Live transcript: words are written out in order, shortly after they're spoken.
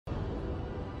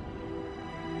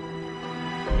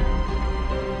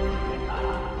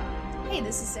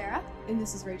This is Sarah. And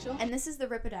this is Rachel. And this is the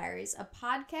Ripper Diaries, a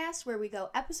podcast where we go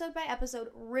episode by episode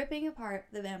ripping apart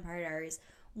the Vampire Diaries.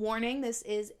 Warning, this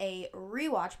is a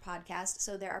rewatch podcast,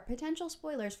 so there are potential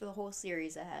spoilers for the whole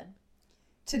series ahead.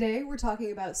 Today we're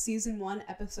talking about Season 1,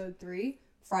 Episode 3,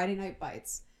 Friday Night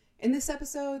Bites. In this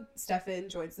episode, Stefan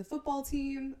joins the football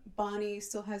team. Bonnie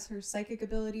still has her psychic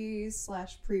abilities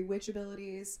 / pre-witch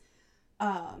abilities.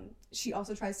 She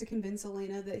also tries to convince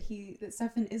Elena that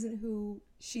Stefan isn't who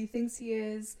she thinks he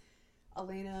is.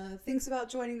 Elena thinks about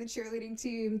joining the cheerleading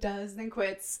team, does, then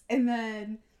quits. And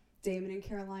then Damon and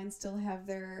Caroline still have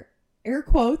their, air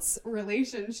quotes,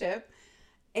 relationship.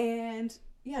 And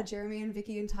yeah, Jeremy and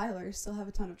Vicky and Tyler still have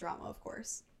a ton of drama, of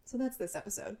course. So that's this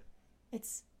episode.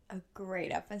 It's a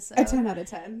great episode. A 10 out of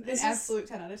 10. This An absolute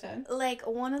 10 out of 10. Like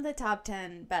one of the top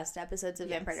 10 best episodes of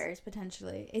Vampire Diaries,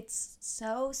 potentially. It's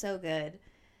so good.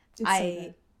 It's so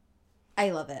good. I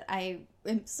love it. I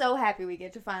am so happy we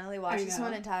get to finally watch this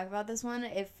one and talk about this one.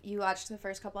 If you watched the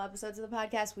first couple episodes of the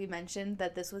podcast, we mentioned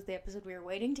that this was the episode we were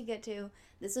waiting to get to.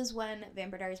 This is when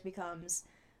Vampire Diaries becomes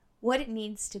what it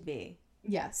needs to be.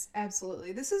 Yes,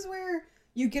 absolutely. This is where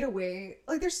you get away.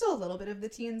 Like, there's still a little bit of the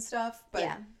teen stuff,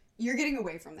 but you're getting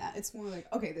away from that. It's more like,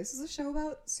 okay, this is a show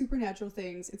about supernatural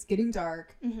things. It's getting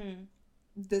dark. Mm-hmm.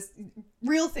 This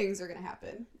real things are going to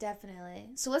happen.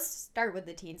 Definitely. So let's start with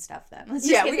the teen stuff then. We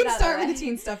can start with the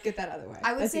teen stuff, get that out of the way.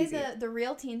 I would say the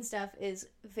real teen stuff is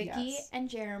Vicky and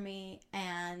Jeremy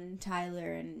and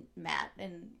Tyler and Matt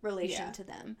in relation to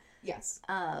them. Yes.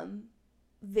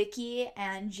 Vicky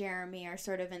and Jeremy are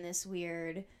sort of in this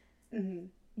weird... Mm-hmm.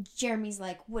 Jeremy's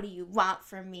like, what do you want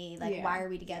from me? Like, why are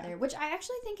we together? Which I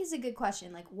actually think is a good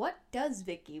question. Like, what does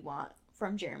Vicky want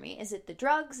from Jeremy? Is it the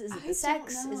drugs? Is it the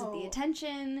sex? Is it the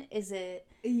attention? Is it...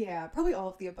 Yeah, probably all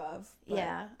of the above.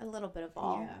 Yeah, a little bit of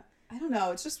all. Yeah. I don't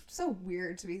know. It's just so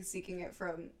weird to be seeking it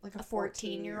from, like, a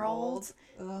 14-year-old.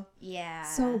 Ugh. Yeah.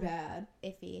 So bad.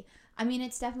 Iffy. I mean,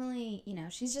 it's definitely,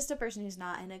 she's just a person who's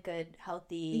not in a good,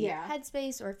 healthy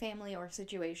headspace or family or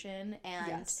situation.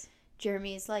 And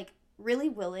Jeremy is, like, really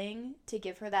willing to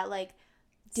give her that, like,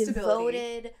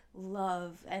 devoted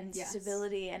love and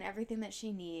stability and everything that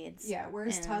she needs. Yeah,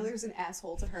 whereas Tyler's an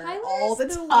asshole to her Tyler's all the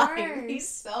time. Worst. He's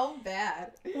so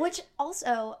bad. Which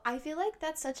also, I feel like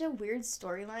that's such a weird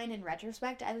storyline in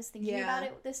retrospect. I was thinking about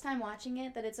it this time watching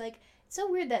it, that it's like, it's so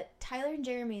weird that Tyler and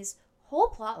Jeremy's whole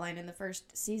plotline in the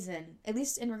first season, at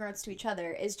least in regards to each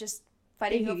other, is just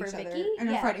fighting over Vicky. And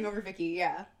they're fighting over Vicky,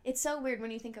 yeah. It's so weird when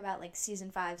you think about, like,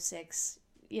 season 5, 6...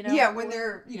 Yeah, when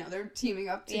they're, they're teaming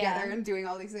up together and doing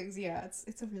all these things. Yeah,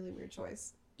 it's a really weird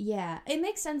choice. Yeah, it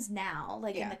makes sense now,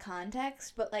 like, in the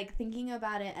context, but, like, thinking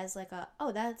about it as, like,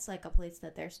 that's, like, a place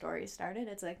that their story started,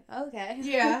 it's like, okay.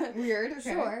 Yeah, weird,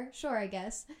 okay. Sure, I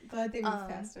guess. Glad they moved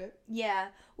past it. Yeah,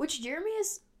 which Jeremy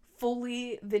is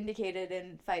fully vindicated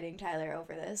in fighting Tyler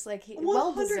over this. Like, he 100%.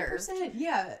 Well-deserved.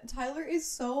 Yeah, Tyler is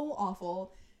so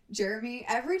awful. Jeremy,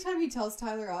 every time he tells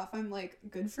Tyler off, I'm like,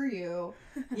 good for you.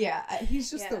 Yeah, he's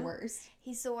just the worst.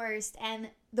 He's the worst. And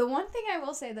the one thing I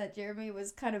will say that Jeremy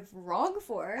was kind of wrong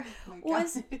for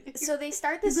was, so they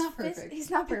start this... He's not perfect. He's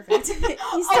not perfect.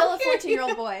 He's still a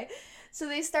 14-year-old boy. So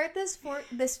they start this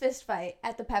fist fight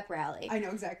at the pep rally. I know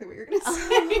exactly what you're going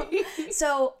to say.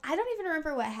 So I don't even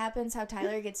remember what happens, how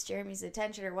Tyler gets Jeremy's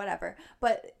attention or whatever.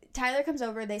 But Tyler comes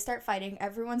over, they start fighting,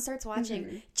 everyone starts watching.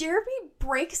 Mm-hmm. Jeremy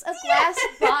breaks a glass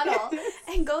bottle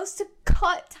and goes to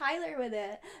cut Tyler with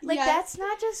it. Like, that's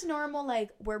not just normal, like,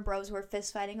 we're bros, we're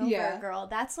fist fighting over a girl.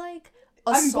 That's like...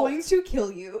 assault. I'm going to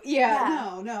kill you.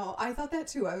 Yeah, no. I thought that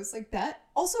too. I was like, that...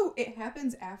 Also, it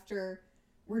happens after...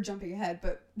 We're jumping ahead,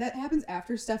 but that happens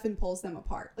after Stefan pulls them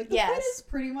apart. Like, the fight is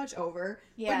pretty much over,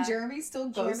 but Jeremy still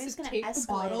goes to take the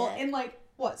bottle and, like,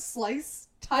 slice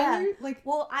Tyler? Yeah. Like,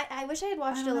 well, I wish I had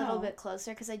watched a little bit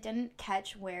closer, because I didn't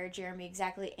catch where Jeremy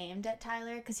exactly aimed at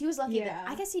Tyler, because he was lucky that...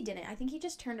 I guess he didn't. I think he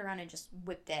just turned around and just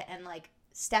whipped it, and, like,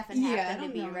 Stefan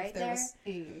happened to be right there.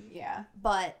 Aim. Yeah.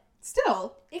 But...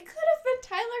 Still. It could have been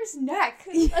Tyler's neck.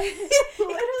 It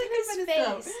could have been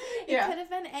his face. It could have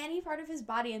been any part of his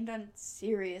body and done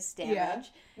serious damage. Yeah.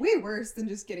 Way worse than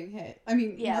just getting hit. I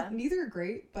mean, neither are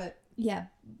great, but... Yeah.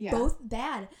 Both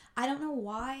bad. I don't know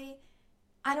why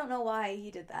he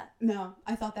did that. No,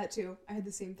 I thought that too. I had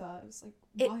the same thought. I was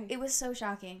like, why? It was so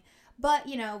shocking. But,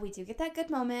 we do get that good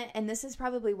moment, and this is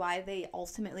probably why they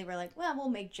ultimately were like, well, we'll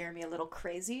make Jeremy a little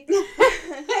crazy.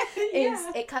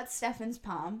 It cuts Stefan's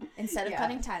palm instead of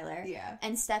cutting Tyler. Yeah.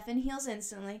 And Stefan heals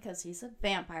instantly, because he's a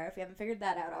vampire, if you haven't figured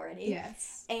that out already.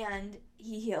 Yes. And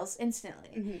he heals instantly.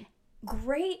 Mm-hmm.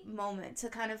 Great moment to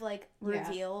kind of, like,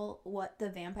 reveal what the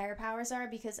vampire powers are,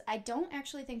 because I don't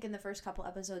actually think in the first couple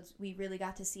episodes we really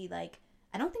got to see, like,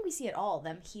 I don't think we see at all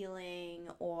them healing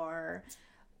or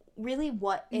really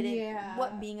what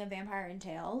being a vampire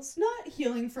entails. Not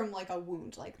healing from like a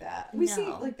wound like that. We see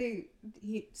like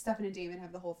Stefan and Damon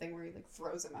have the whole thing where he like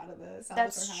throws them out of the Salvatore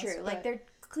house. That's true. Like they're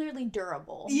clearly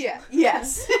durable. Yeah.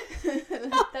 Yes.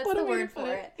 That's the word for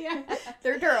it. Yeah.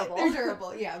 They're durable. They're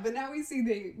durable. Yeah. But now we see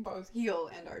they both heal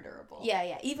and are durable. Yeah.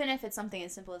 Yeah. Even if it's something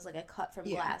as simple as like a cut from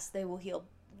glass, they will heal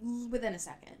within a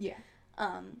second. Yeah.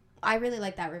 I really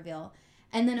like that reveal.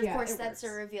 And then of course that's a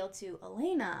reveal to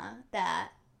Elena that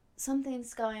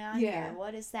something's going on here.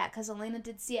 What is that? Because Elena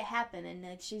did see it happen,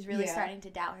 and she's really starting to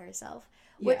doubt herself.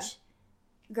 Which,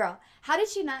 girl, how did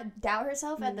she not doubt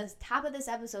herself at the top of this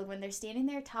episode when they're standing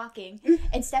there talking,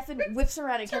 and Stefan whips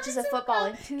around and catches a football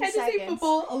in 2 seconds? Catches a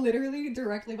football literally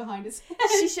directly behind his head.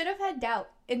 She should have had doubt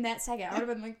in that second. I would have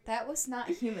been like, that was not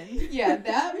human. Yeah,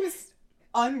 that was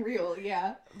unreal,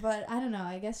 yeah. But I don't know.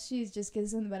 I guess she just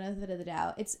gives him the benefit of the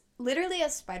doubt. It's literally a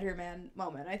Spider-Man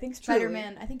moment. I think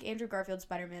Andrew Garfield's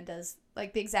Spider-Man does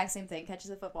like the exact same thing.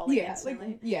 Catches a football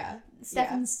instantly.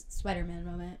 Stefan's Spider-Man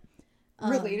moment.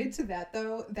 Related to that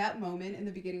though, that moment in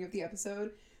the beginning of the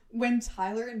episode when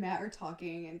Tyler and Matt are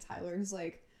talking and Tyler's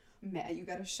like, Matt, you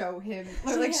gotta show him,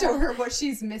 or like show her what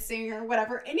she's missing or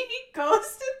whatever, and he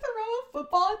goes to throw a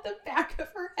football at the back of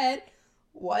her head.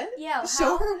 What? Yeah.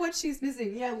 Show her what she's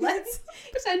missing. Yeah, let's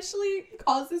potentially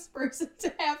cause this person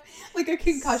to have like a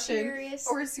concussion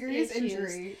or a serious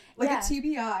injury, like a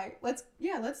TBI. Let's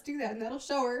do that, and that'll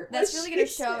show her. That's really gonna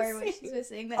show her what she's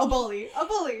missing. A bully,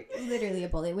 literally a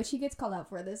bully, which he gets called out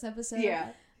for this episode.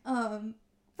 Yeah.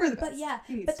 For the best.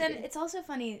 But then it's also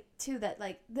funny too that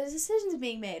like the decisions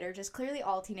being made are just clearly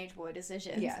all teenage boy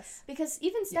decisions. Yes. Because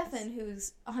even Stefan,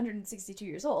 who's 162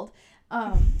 years old,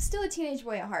 still a teenage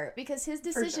boy at heart, because his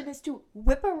decision is to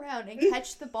whip around and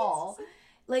catch the ball.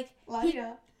 Like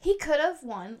he could have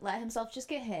let himself just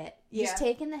get hit, just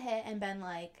taken the hit and been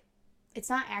like, it's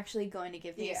not actually going to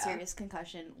give me a serious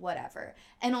concussion, whatever.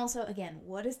 And also, again,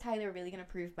 what is Tyler really going to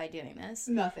prove by doing this?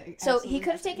 Nothing. So he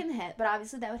could have taken the hit, but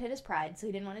obviously that would hit his pride, so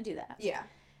he didn't want to do that. Yeah.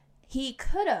 He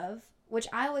could have, which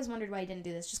I always wondered why he didn't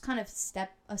do this, just kind of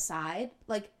step aside.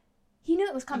 Like, he knew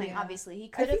it was coming, obviously. He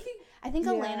could have. I think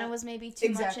Elena was maybe too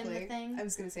much in the thing. I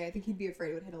was going to say, I think he'd be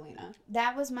afraid it would hit Elena.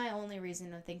 That was my only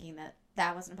reason of thinking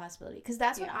that wasn't a possibility. Because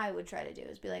that's what I would try to do,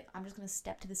 is be like, I'm just going to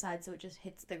step to the side so it just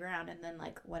hits the ground and then,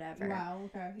 like, whatever. Wow,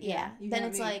 okay. Yeah. Then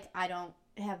it's like, I don't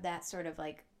have that sort of,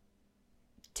 like,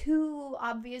 too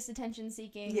obvious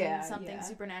attention-seeking something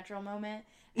supernatural moment.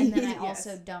 And then I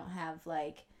also don't have,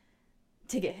 like,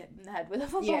 to get hit in the head with a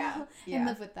football and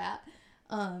live with that.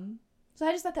 So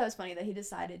I just thought that was funny that he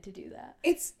decided to do that.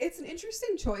 It's an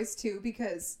interesting choice too,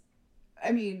 because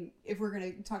I mean, if we're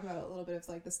gonna talk about a little bit of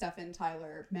like the Stefan,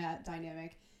 Tyler, Matt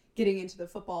dynamic, getting into the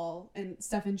football, and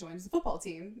Stefan joins the football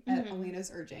team at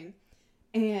Elena's urging,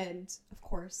 and of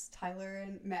course Tyler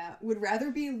and Matt would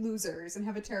rather be losers and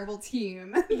have a terrible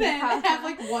team than have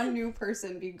like one new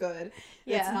person be good.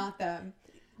 Yeah. It's not them.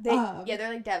 They're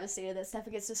like devastated that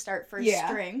Stefan gets to start first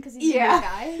string because he's a new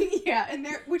guy. Yeah, and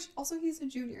which also he's a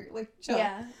junior, like chill.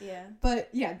 Yeah. But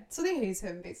so they haze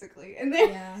him basically, and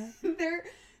they're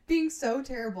being so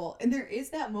terrible. And there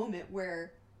is that moment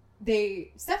where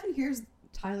Stefan hears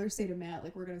Tyler say to Matt,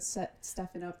 like, we're gonna set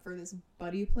Stefan up for this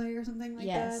buddy play or something like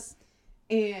that.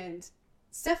 And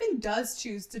Stefan does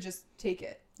choose to just take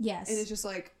it. Yes. And it's just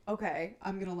like, okay,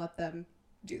 I'm gonna let them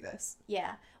do this.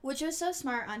 Yeah, which was so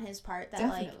smart on his part that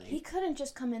like he couldn't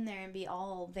just come in there and be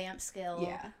all vamp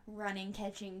skill, running,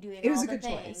 catching, doing all the things. It was a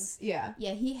good choice. Yeah,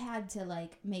 he had to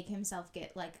like make himself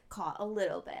get like caught a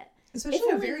little bit, especially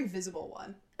a very visible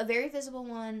one.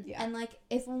 And like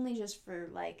if only just for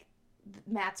like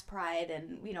Matt's pride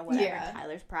and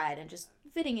Tyler's pride and just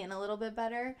fitting in a little bit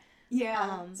better.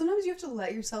 Yeah. Sometimes you have to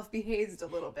let yourself be hazed a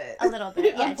little bit. Yeah,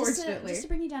 unfortunately. Just to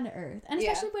bring you down to earth. And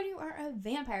especially when you are a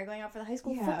vampire going out for the high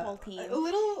school football team.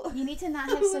 You need to not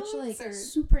have such like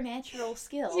supernatural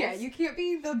skills. Yeah, you can't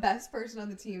be the best person on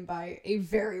the team by a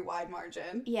very wide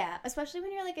margin. Yeah, especially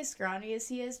when you're like as scrawny as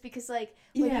he is, because like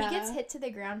when he gets hit to the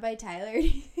ground by Tyler,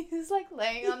 he's like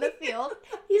laying on the field.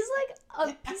 He's like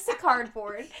a piece of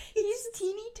cardboard. He's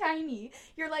teeny tiny.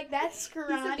 You're like, that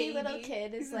scrawny little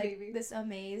kid is like this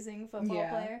amazing football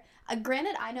player.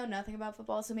 Granted, I know nothing about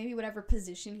football, so maybe whatever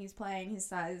position he's playing, his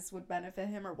size would benefit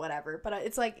him or whatever. But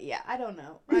it's like, I don't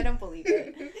know. I don't believe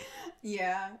it.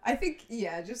 I think,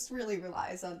 just really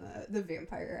relies on the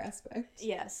vampire aspect.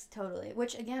 Yes, totally.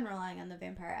 Which, again, relying on the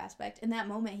vampire aspect. In that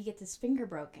moment, he gets his finger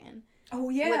broken. Oh,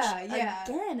 yeah, which, yeah.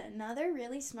 again, another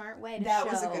really smart way to That show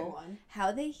was a good one.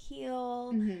 how they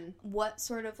heal, what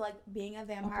sort of, like, being a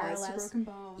vampire applies to broken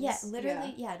bones. Yeah,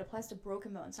 literally, yeah, it applies to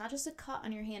broken bones. Not just a cut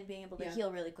on your hand being able to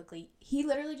heal really quickly. He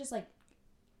literally just, like,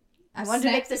 I wanted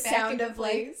to make the sound of,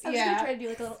 like, I was going to try to do,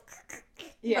 like, a little...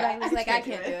 Yeah, but I was like, I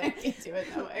can't do it. I can't do it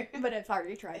that way. But I've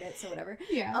already tried it, so whatever.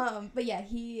 Yeah. But yeah,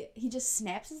 he just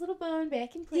snaps his little bone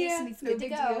back in place and he's no good to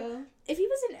big go. deal. If he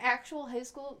was in actual high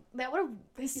school,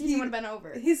 his season would have been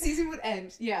over. His season would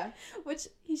end, yeah. Which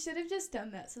he should have just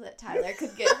done that so that Tyler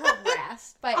could get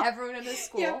harassed by everyone in the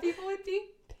school. Yeah, people would be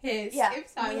pissed. Yeah,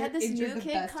 if Tyler we had this new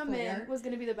kid come player. in, was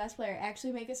going to be the best player,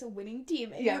 actually make us a winning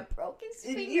team, and Yeah. you broke his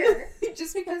finger.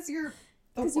 Just because you're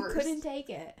the worst. Because you couldn't take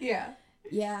it. Yeah.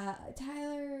 Yeah,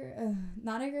 Tyler,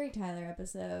 not a great Tyler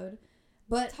episode,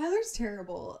 but Tyler's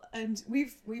terrible, and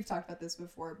we've talked about this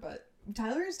before, but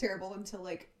Tyler is terrible until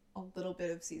like a little bit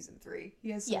of season 3.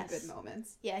 He has some good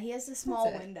moments. Yeah, he has a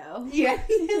small window. Yeah,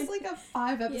 he has like a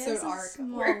 5-episode arc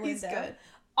where he's good.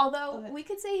 Although we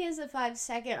could say he has a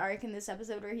 5-second arc in this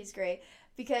episode where he's great,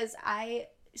 because I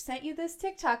sent you this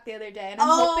TikTok the other day, and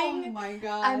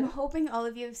I'm hoping all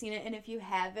of you have seen it, and if you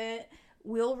haven't,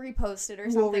 we'll repost it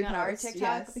or something on our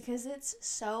TikTok because it's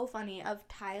so funny of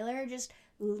Tyler just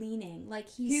leaning. Like,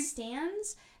 he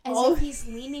stands as if he's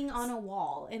leaning on a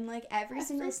wall in, like, every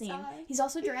single scene. He's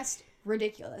also dressed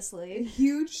ridiculously.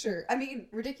 Huge shirt. I mean,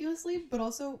 ridiculously, but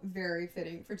also very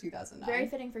fitting for 2009. Very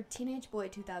fitting for Teenage Boy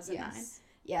 2009. Yes.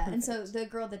 Yeah, perfect. And so the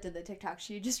girl that did the TikTok,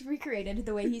 she just recreated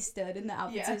the way he stood and the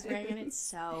outfits he was wearing, and it's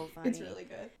so funny. It's really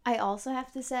good. I also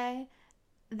have to say,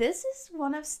 this is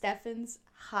one of Stefan's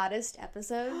hottest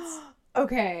episodes.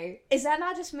 Okay. Is that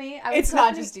not just me? It's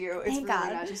not just you. It's really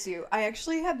not just you. I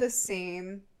actually had the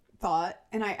same thought,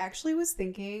 and I actually was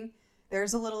thinking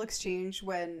there's a little exchange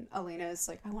when Elena is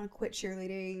like, I want to quit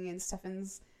cheerleading, and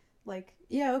Stefan's like,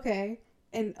 yeah, okay.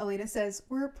 And Elena says,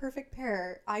 we're a perfect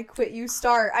pair. I quit, you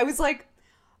start. I was like,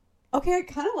 okay, I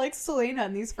kind of like Selena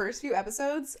in these first few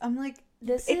episodes. I'm like,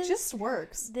 it just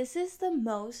works. This is the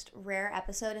most rare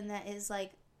episode, and that is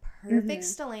like perfect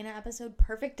Stelena episode,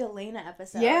 perfect Delena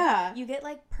episode. Yeah. You get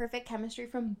like perfect chemistry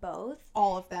from both.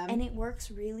 All of them. And it works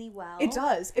really well. It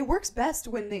does. It works best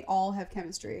when they all have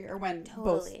chemistry, or when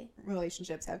both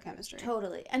relationships have chemistry.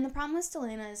 Totally. And the problem with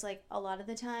Stelena is like a lot of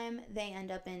the time they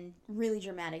end up in really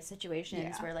dramatic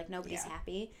situations where like nobody's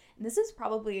happy. And this is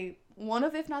probably one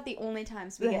of, if not the only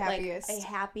times we get like a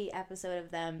happy episode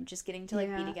of them just getting to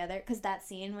like be together. Because that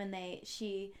scene when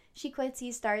she quits,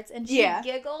 he starts, and she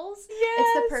giggles. Yes.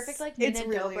 It's the perfect like Nina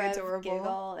really Dobrev adorable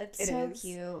giggle. It's so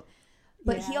cute.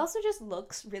 But he also just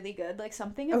looks really good. Like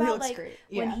something about like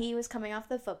when he was coming off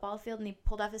the football field and he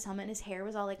pulled off his helmet and his hair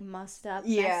was all like mussed up,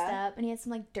 messed up, and he had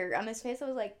some like dirt on his face. I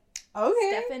was like,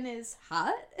 okay, Stefan is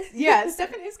hot. Yeah,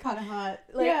 Stefan is kind of hot.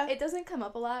 Like it doesn't come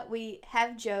up a lot. We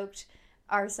have joked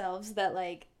ourselves that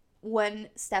like when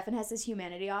Stefan has his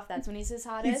humanity off, that's when he's his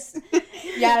hottest.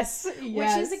 Yes. Which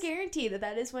is a guarantee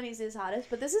that is when he's his hottest.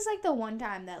 But this is like the one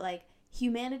time that like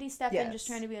humanity Stefan, just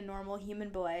trying to be a normal human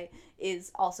boy,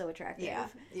 is also attractive.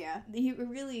 Yeah. He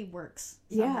really works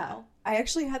somehow. Yeah. I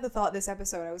actually had the thought this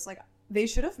episode, I was like, they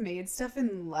should have made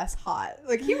Stefan less hot.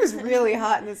 Like, he was really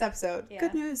hot in this episode. Yeah.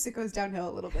 Good news, it goes downhill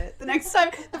a little bit.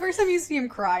 The first time you see him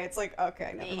cry, it's like,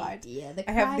 okay, never mind. Yeah,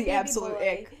 I have the absolute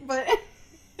ick. But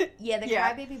yeah, the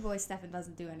crybaby boy Stefan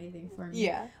doesn't do anything for me.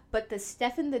 Yeah. But the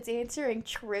Stefan that's answering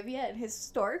trivia and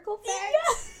historical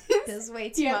facts does way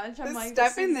too much. I'm like,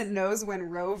 Stefan that knows when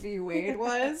Roe v. Wade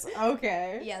was.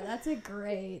 Okay. Yeah, that's a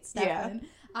great Stefan. Yeah.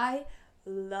 I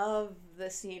love the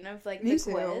scene of like Me the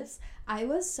too. quiz. I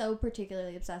was so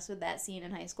particularly obsessed with that scene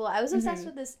in high school. I was obsessed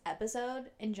with this episode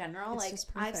in general. It's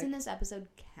like I've seen this episode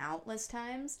countless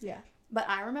times. Yeah. But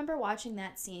I remember watching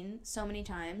that scene so many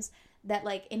times that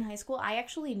like in high school I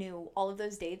actually knew all of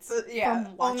those dates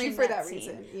from watching only for that scene.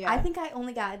 reason. Yeah. I think I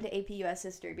only got into AP US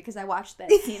history because I watched that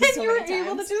scene so you many were times.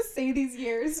 able to just say these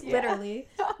years. Literally.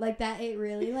 Like that, it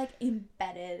really like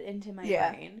embedded into my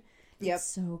brain. Yep. It's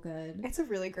so good. It's a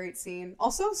really great scene.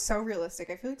 Also so realistic.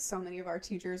 I feel like so many of our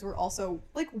teachers were also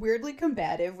like weirdly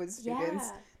combative with students.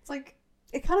 Yeah. It's like,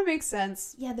 it kind of makes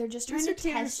sense. Yeah, they're just trying to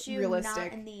test you,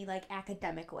 not in the like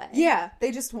academic way. Yeah, they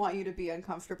just want you to be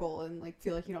uncomfortable and like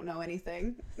feel like you don't know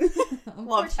anything.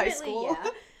 Loved high school.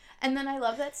 Yeah. And then I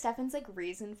love that Stefan's like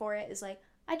reason for it is like,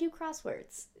 I do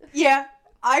crosswords. Yeah.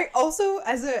 I also,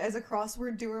 as a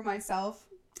crossword doer myself,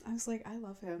 I was like, I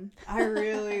love him. I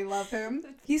really love him.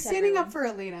 He's standing up for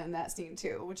Elena in that scene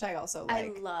too, which I also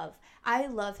like. I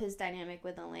love his dynamic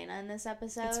with Elena in this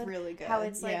episode. It's really good. How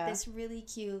it's like this really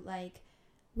cute, like,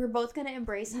 we're both gonna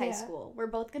embrace high school. We're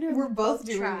both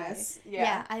doing try. This.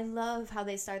 Yeah, I love how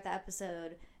they start the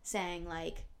episode saying,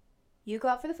 like, you go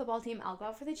out for the football team, I'll go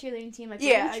out for the cheerleading team. Like, we're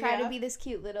Yeah, going to try yeah. to be this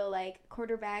cute little, like,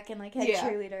 quarterback and, like, head Yeah.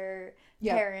 cheerleader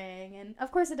Yep. pairing. And,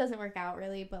 of course, it doesn't work out,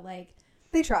 really, but, like,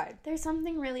 They tried. there's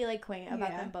something really, like, quaint about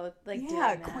them both, like, doing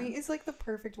Yeah, that. quaint is, like, the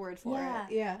perfect word for Yeah.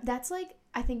 it. Yeah. That's, like,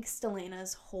 I think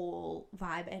Stelana's whole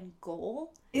vibe and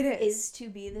goal It is to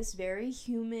be this very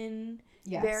human,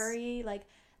 Yes. very, like,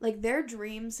 their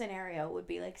dream scenario would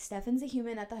be, like, Stefan's a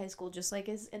human at the high school, just like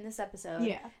is in this episode.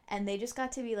 Yeah. And they just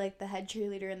got to be, like, the head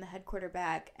cheerleader and the head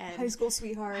quarterback. And High school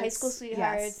sweethearts.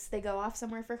 Yes. They go off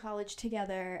somewhere for college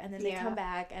together, and then they Yeah. come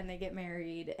back, and they get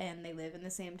married, and they live in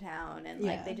the same town. And,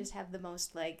 like, they just have the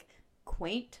most, like,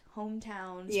 quaint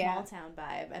hometown, small town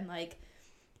vibe. And, like,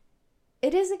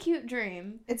 it is a cute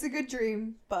dream. It's a good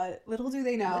dream, but little do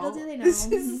they know. This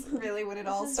is really when it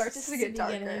all starts to get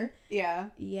darker. Yeah.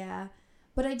 Yeah.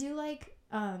 But I do like,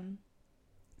 I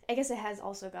guess it has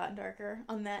also gotten darker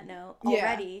on that note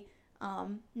already.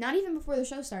 Not even before the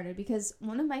show started, because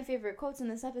one of my favorite quotes in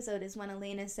this episode is when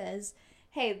Elena says,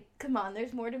 "Hey, come on,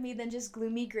 there's more to me than just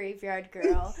gloomy graveyard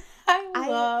girl." I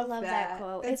love that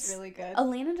quote. It's really good.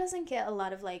 Elena doesn't get a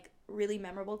lot of, like, really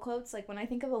memorable quotes. Like, when I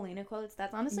think of Elena quotes,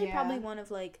 that's honestly probably one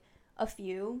of, like, a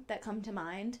few that come to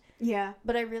mind. Yeah.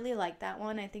 But I really like that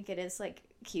one. I think it is, like,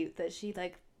 cute that she,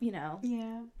 like, you know.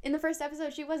 Yeah. In the first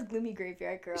episode, she was gloomy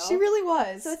graveyard girl. She really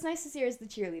was. So it's nice to see her as the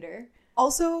cheerleader.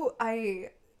 Also,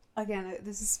 again,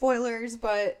 this is spoilers,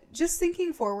 but just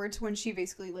thinking forward to when she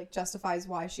basically, like, justifies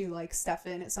why she likes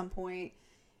Stefan at some point,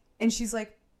 and she's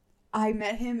like, I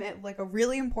met him at, like, a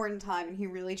really important time, and he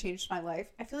really changed my life.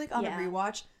 I feel like on a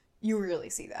rewatch, you really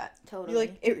see that. Totally. You're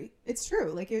like, it's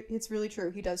true. Like, it's really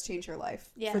true. He does change her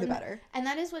life for the better. And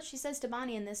that is what she says to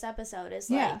Bonnie in this episode, is,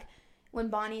 like, when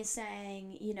Bonnie's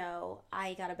saying, you know,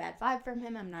 I got a bad vibe from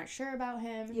him, I'm not sure about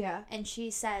him. Yeah. And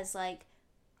she says, like,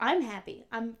 I'm happy.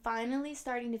 I'm finally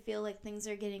starting to feel like things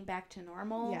are getting back to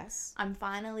normal. Yes. I'm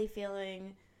finally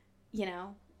feeling, you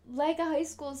know, like a high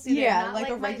school student. Yeah, not like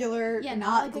a regular,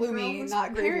 not like gloomy,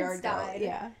 not graveyard girl. Died.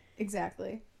 Yeah,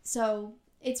 exactly. So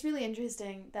it's really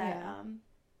interesting that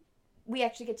we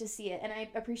actually get to see it, and I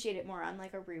appreciate it more on,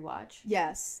 like, a rewatch.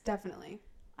 Yes, definitely.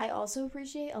 I also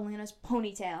appreciate Elena's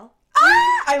ponytail.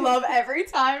 I love every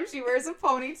time she wears a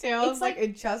ponytail. It's like,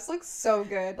 it just looks so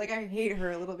good. Like, I hate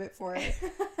her a little bit for it.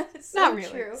 So not really,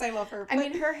 true. 'cause I love her. I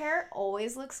mean, her hair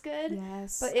always looks good.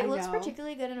 Yes, but it looks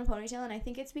particularly good in a ponytail, and I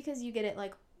think it's because you get it,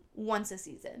 like, once a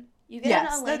season. You get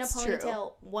an Elena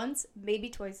ponytail once, maybe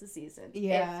twice a season.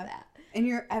 Yeah. If that.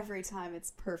 And every time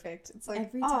it's perfect. It's like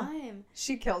every time.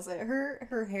 She kills it.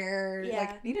 Her hair,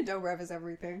 like, Nina Dobrev is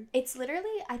everything. It's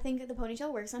literally, I think the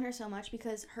ponytail works on her so much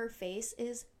because her face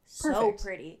is perfect. so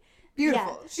pretty.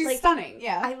 Beautiful. Yeah. She's, like, stunning.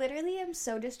 Yeah. I literally am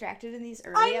so distracted in these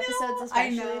early episodes,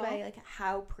 especially by, like,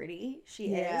 how pretty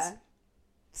she is.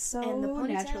 So and the ponytail,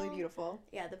 naturally beautiful.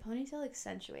 Yeah, the ponytail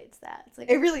accentuates that. It's like,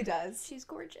 it really does. She's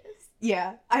gorgeous.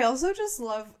 Yeah. I also just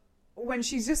love when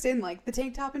she's just in, like, the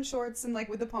tank top and shorts and, like,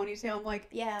 with the ponytail. I'm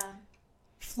like,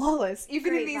 flawless.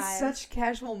 Even in these such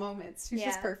casual moments. She's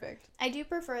just perfect. I do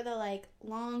prefer the, like,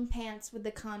 long pants with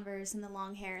the Converse and the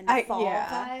long hair and the fall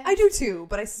vibe. I do too,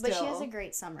 but she has a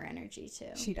great summer energy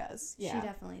too. She does. Yeah. She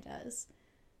definitely does.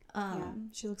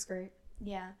 She looks great.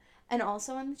 Yeah. And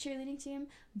also on the cheerleading team,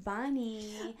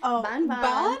 Bonnie. Oh, Bon.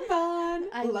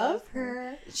 I love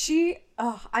her.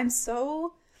 I'm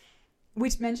so... We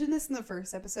mentioned this in the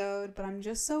first episode, but I'm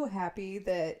just so happy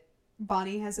that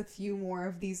Bonnie has a few more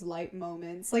of these light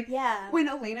moments. Like, when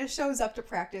Elena shows up to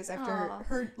practice after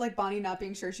her, like, Bonnie not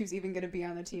being sure she's even going to be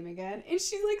on the team again, and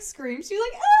she, like, screams. She's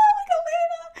like, oh,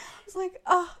 like, Elena! It's like,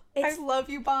 I love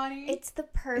you, Bonnie. It's the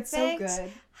perfect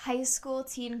high school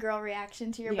teen girl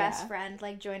reaction to your best friend,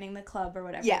 like, joining the club or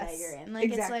whatever that you're in.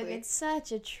 Like, it's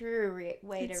such a true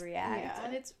way to react,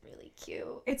 and it's really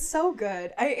cute. It's so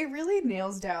good. It really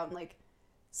nails down, like,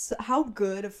 how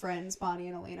good of friends Bonnie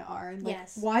and Elena are, and, like,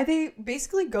 why they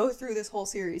basically go through this whole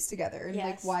series together, and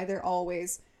like, why they're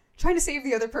always trying to save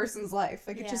the other person's life.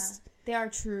 Like, they are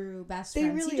true best friends.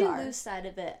 They really you are. Lose sight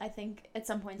of it, I think, at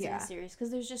some points in the series, because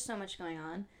there's just so much going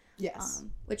on. Yes.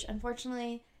 Which,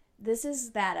 unfortunately, this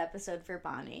is that episode for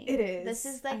Bonnie. It is. This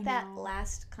is, like, that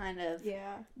last kind of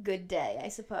good day, I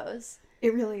suppose.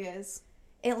 It really is.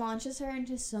 It launches her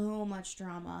into so much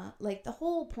drama. Like, the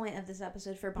whole point of this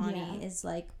episode for Bonnie is,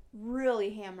 like,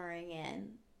 really hammering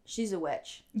in. She's a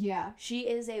witch. Yeah. She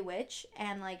is a witch,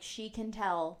 and, like, she can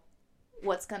tell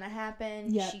what's gonna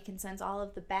happen. She can sense all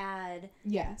of the bad.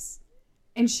 Yes.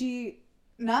 And she,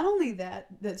 not only that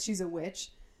she's a witch,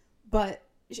 but,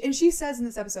 and she says in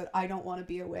this episode, I don't want to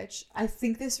be a witch. I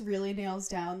think this really nails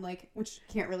down, like, which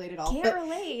can't relate at all. Can't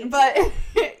relate. But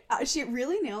she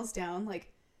really nails down,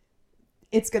 like,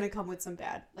 it's gonna come with some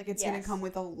bad. Like, it's Yes. gonna come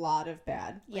with a lot of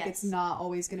bad. Like, Yes. it's not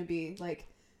always gonna be, like,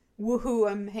 woohoo,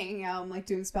 I'm hanging out, I'm, like,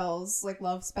 doing spells, like,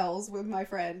 love spells with my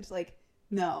friend. Like,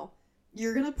 no.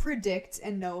 You're gonna predict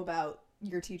and know about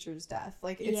your teacher's death.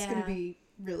 Like, it's gonna be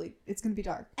really, it's gonna be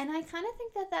dark. And I kind of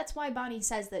think that that's why Bonnie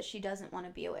says that she doesn't want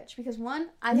to be a witch. Because, one,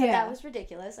 I thought that was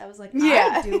ridiculous. I was like,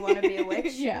 I do want to be a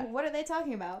witch. Yeah. What are they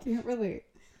talking about? Can't relate.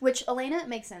 Which, Elena,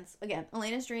 makes sense. Again,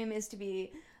 Elena's dream is to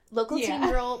be local teen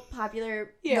girl,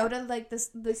 popular, go to, like,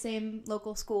 the same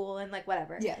local school and, like,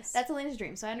 whatever. Yes. That's Elena's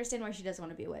dream, so I understand why she doesn't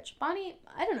want to be a witch. Bonnie,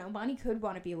 I don't know, Bonnie could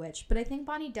want to be a witch, but I think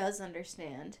Bonnie does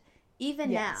understand,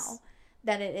 even now,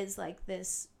 that it is, like,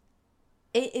 this...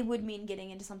 It would mean getting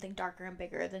into something darker and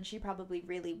bigger than she probably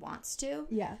really wants to.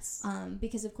 Yes.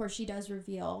 Because, of course, she does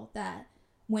reveal that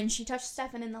when she touched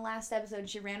Stefan in the last episode,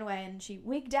 she ran away and she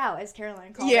wigged out, as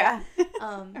Caroline called it.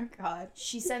 Oh, God.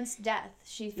 She sensed death.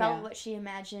 She felt what she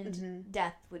imagined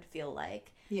death would feel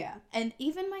like. Yeah. And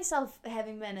even myself,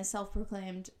 having been a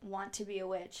self-proclaimed want to be a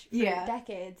witch for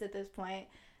decades at this point,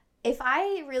 if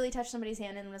I really touched somebody's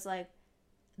hand and was like,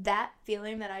 that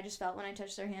feeling that I just felt when I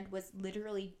touched their hand was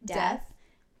literally death.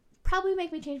 Probably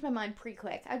make me change my mind pretty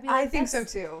quick. I'd be like, I think so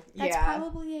too. That's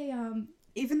probably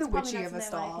even the witchy of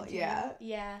us all.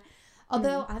 Yeah.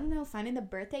 Although I don't know, finding the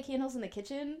birthday candles in the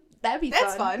kitchen, that'd be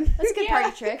That's fun. That's a good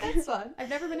party trick. That's fun. I've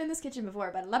never been in this kitchen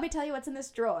before, but let me tell you what's in this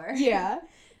drawer. Yeah.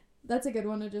 That's a good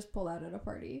one to just pull out at a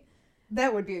party.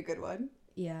 That would be a good one.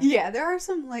 Yeah. Yeah, there are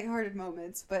some lighthearted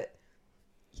moments, but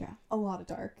a lot of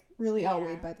dark. Really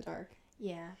outweighed by the dark.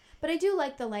 Yeah. But I do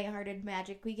like the lighthearted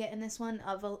magic we get in this one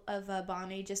of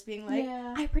Bonnie just being like,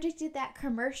 I predicted that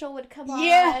commercial would come on.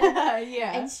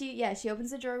 Yeah. And she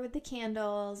opens the drawer with the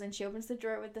candles, and she opens the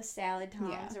drawer with the salad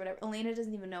tongs or whatever. Elena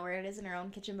doesn't even know where it is in her own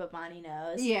kitchen, but Bonnie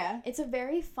knows. Yeah. It's a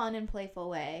very fun and playful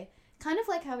way. Kind of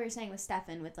like how we were saying with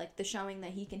Stefan, with, like, the showing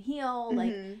that he can heal.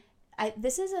 Like,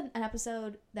 this is an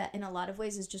episode that in a lot of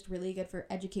ways is just really good for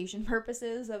education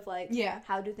purposes of, like,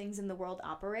 how do things in the world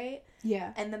operate.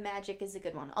 Yeah. And the magic is a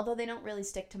good one. Although they don't really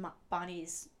stick to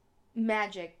Bonnie's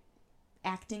magic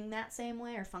acting that same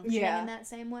way or functioning in that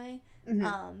same way.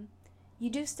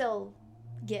 You do still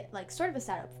get, like, sort of a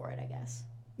setup for it, I guess.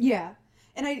 Yeah.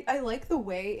 And I like the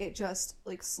way it just,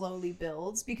 like, slowly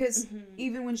builds, because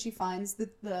even when she finds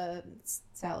the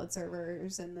salad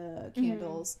servers and the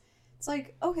candles, it's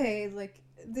like, okay, like,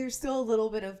 there's still a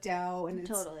little bit of doubt, and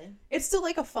it's still,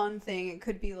 like, a fun thing. It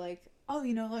could be like, oh,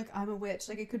 you know, like, I'm a witch,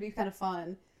 like, it could be kind of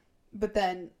fun, but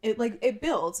then it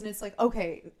builds, and it's like,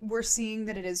 okay, we're seeing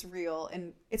that it is real,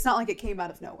 and it's not like it came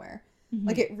out of nowhere.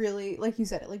 Like, it really, like you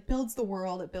said, it, like, builds the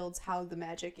world, it builds how the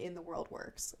magic in the world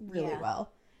works really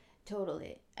well.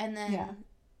 Totally. And then,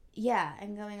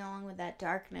 and going along with that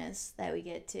darkness that we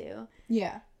get to.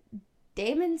 Yeah.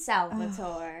 Damon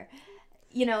Salvatore.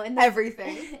 You know, in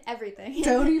everything. Everything.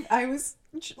 Don't even, I was,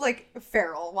 like,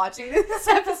 feral watching this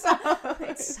episode.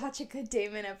 It's such a good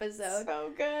Damon episode.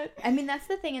 So good. I mean, that's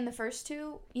the thing. In the first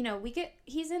two, you know,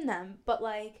 he's in them, but,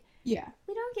 like, we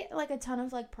don't get, like, a ton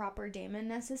of, like, proper Damon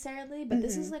necessarily, but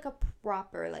this is, like, a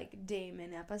proper, like,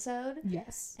 Damon episode.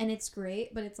 Yes. And it's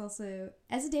great, but it's also,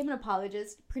 as a Damon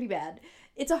apologist, pretty bad.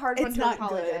 It's a hard one to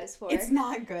apologize for. It's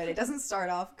not good. It doesn't start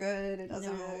off good. It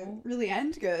doesn't really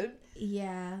end good.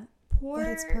 Yeah. But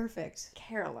it's perfect.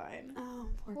 Caroline. Oh,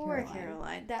 poor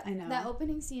Caroline. I know. That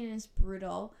opening scene is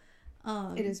brutal.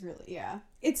 It is really,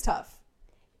 it's tough.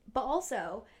 But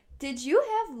also, did you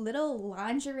have little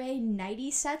lingerie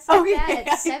nighty sets like that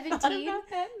at 17?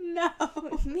 No.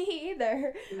 Me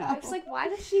either. No. I was like, why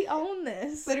does she own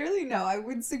this? Literally, no. I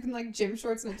would sleep in, like, gym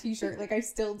shorts and a t-shirt. Like, I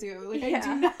still do. Like, I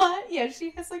do not. Yeah, she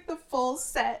has, like, the full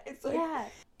set. It's like... Yeah.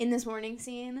 In this morning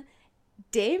scene,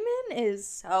 Damon is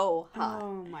so hot.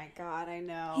 Oh my god, I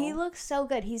know. He looks so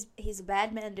good. He's a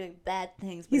bad man doing bad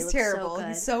things, but he's he looks terrible. So good.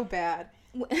 He's so bad.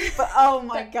 But oh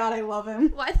my god, I love him.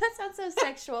 Why that sound so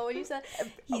sexual when you said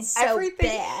he's so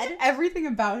bad? Everything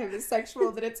about him is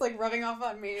sexual that it's like rubbing off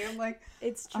on me. I'm like,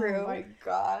 it's true. Oh my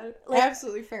god, like,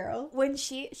 absolutely feral. When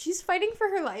she's fighting for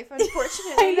her life,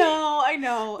 unfortunately. I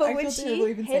know. But when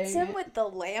she hits him with the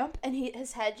lamp and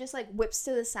his head just like whips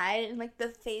to the side and like the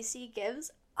face he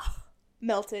gives,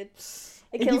 melted.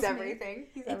 It kills He's everything.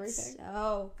 He's everything.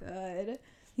 So good.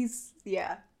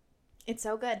 It's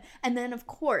so good. And then of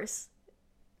course,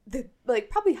 the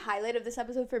like probably highlight of this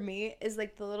episode for me is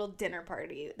like the little dinner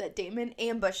party that Damon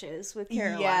ambushes with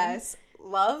Caroline. Yes.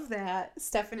 Love that.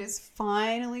 Stefan is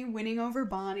finally winning over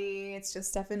Bonnie. It's just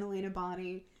Stefan, Elena,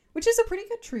 Bonnie, which is a pretty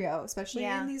good trio, especially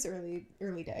in these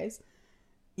early days.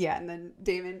 Yeah, and then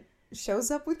Damon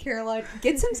shows up with Caroline,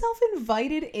 gets himself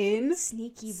invited in.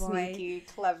 Sneaky boy. Sneaky,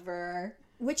 clever.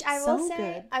 Which I So will say,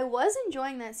 good. I was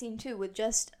enjoying that scene too with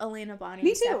just Elena, Bonnie,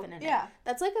 Me and too, Stefan in yeah. it.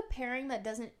 That's like a pairing that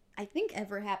doesn't, I think,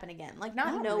 ever happen again. Like,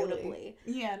 not notably. Really.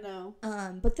 Yeah, no.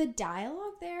 But the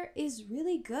dialogue there is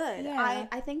really good. Yeah.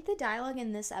 I think the dialogue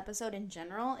in this episode in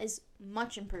general is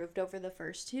much improved over the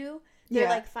first two. They're, Yeah.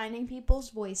 like, finding people's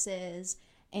voices,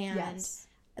 and Yes.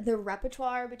 the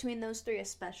repertoire between those three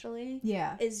especially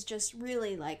Yeah. is just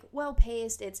really, like,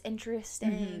 well-paced. It's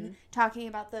interesting. Mhm. Talking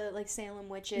about the, like, Salem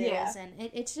witches. Yeah. And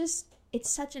it's just, it's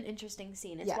such an interesting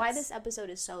scene. It's why Yes. this episode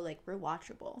is so, like,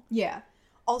 rewatchable. Yeah.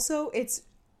 Also, it's,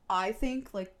 I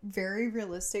think, like, very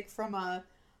realistic from a,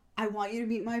 I want you to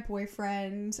meet my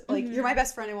boyfriend. Like, you're my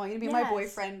best friend. I want you to meet my Yes.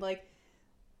 boyfriend. Like,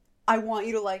 I want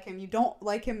you to like him. You don't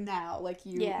like him now. Like,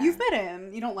 Yeah. you've met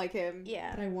him. You don't like him.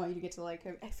 Yeah. But I want you to get to like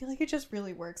him. I feel like it just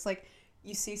really works. Like,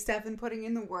 you see Stefan putting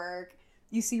in the work.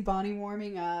 You see Bonnie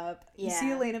warming up. You see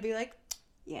Yeah. Elena be like,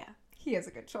 yeah, he has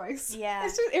a good choice. Yeah.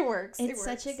 It's just, it works. It's it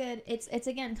such a works. good, it's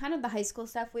again kind of the high school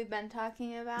stuff we've been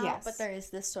talking about, Yes. but there is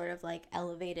this sort of like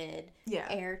elevated Yeah.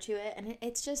 air to it, and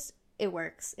it's just, it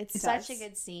works. It's It such does. a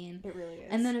good scene. It really is.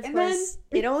 And then of course,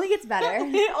 it only gets better.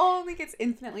 It only gets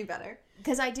infinitely better.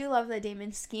 Because I do love that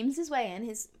Damon schemes his way in.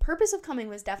 His purpose of coming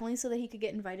was definitely so that he could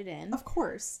get invited in. Of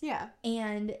course, yeah.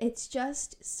 And it's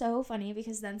just so funny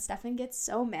because then Stefan gets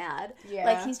so mad. Yeah.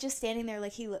 Like, he's just standing there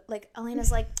like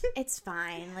Elena's like, it's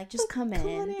fine. Like, just come Come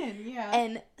in. on in, yeah.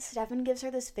 And Stefan gives her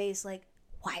this face like,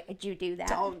 why would you do that?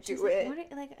 Don't She's do like, it. "What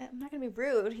are- like, I'm not going to be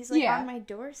rude. He's like Yeah. on my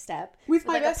doorstep. With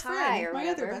my like, a best pie friend. or My other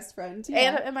whatever." best friend.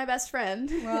 Yeah. And my best friend.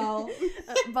 Well,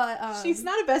 but she's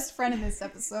not a best friend in this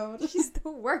episode. she's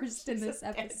the worst in She's this a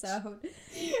bitch. episode.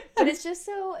 But it's just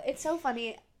it's so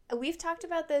funny. We've talked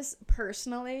about this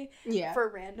personally Yeah. for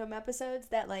random episodes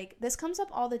that, like, this comes up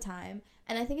all the time.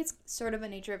 And I think it's sort of a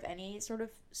nature of any sort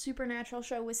of supernatural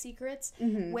show with secrets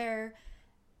Mhm. where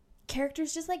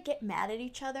characters just, like, get mad at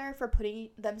each other for putting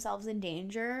themselves in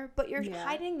danger, but you're Yeah.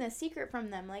 hiding the secret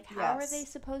from them. Like, how are Yes. they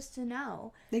supposed to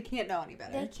know? They can't know any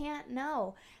better. They can't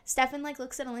know. Stefan, like,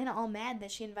 looks at Elena all mad that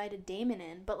she invited Damon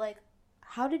in, but, like,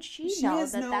 how did she know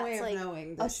has that no that's, way of like,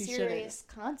 knowing a that she serious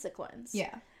consequence?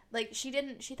 Yeah. Like, she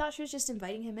thought she was just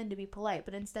inviting him in to be polite,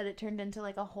 but instead it turned into,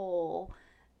 like, a whole,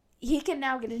 he can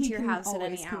now get into He your can house at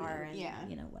always any come hour, in, and, yeah.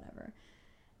 you know, whatever.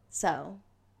 So,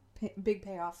 Big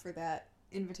payoff for that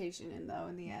invitation in though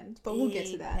in the end. But we'll get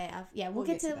to big that. payoff. Yeah, we'll We'll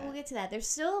get get to to that. we'll get to that. There's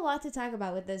still a lot to talk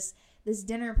about with this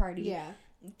dinner party. Yeah.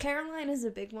 Caroline is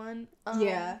a big one.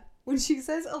 Yeah. When she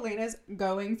says Elena's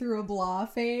going through a blah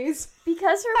phase.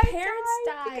 Because her parents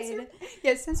Because died.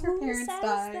 Yeah, since her Who parents says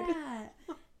died. that?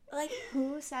 Like,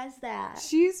 who says that?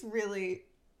 She's really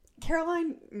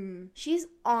Caroline. She's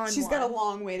on She's one. got a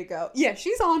long way to go. Yeah,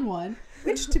 she's on one.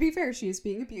 Which, to be fair, she is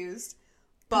being abused.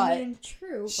 But I mean,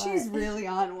 true, but... she's really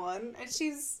on one. And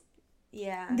she's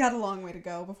Yeah. got a long way to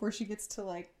go before she gets to,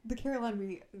 like, the Caroline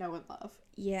we know and love.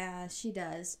 Yeah, she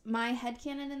does. My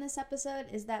headcanon in this episode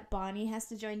is that Bonnie has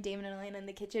to join Damon and Elena in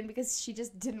the kitchen because she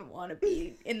just didn't want to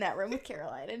be in that room with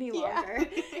Caroline any longer.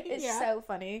 It's Yeah. so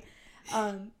funny.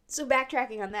 So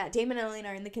backtracking on that, Damon and Elena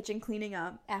are in the kitchen cleaning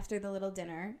up after the little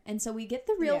dinner. And so we get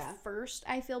the real Yeah. first,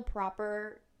 I feel,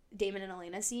 proper Damon and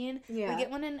Elena scene. Yeah. We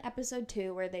get one in episode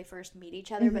 2 where they first meet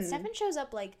each other, but Mhm. Stefan shows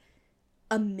up like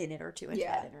a minute or two into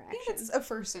that interaction. Yeah, it's a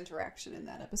first interaction in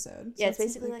that episode. Yeah, it's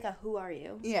basically like a who are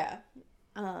you? Yeah.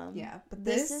 But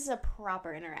this is a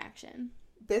proper interaction.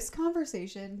 this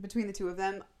conversation between the two of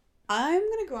them, I'm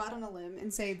gonna go out on a limb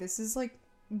and say this is like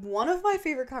one of my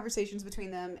favorite conversations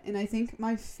between them, and I think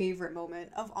my favorite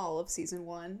moment of all of season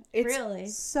 1. It's Really?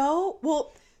 so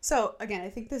well. So again, I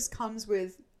think this comes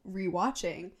with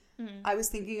rewatching. Mm. I was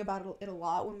thinking about it a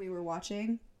lot when we were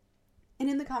watching, and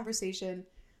in the conversation,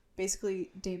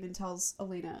 basically Damon tells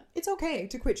Elena it's okay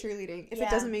to quit cheerleading if Yeah.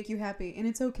 it doesn't make you happy, and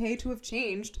it's okay to have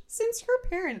changed since her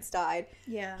parents died.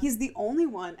 Yeah. He's the only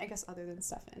one, I guess, other than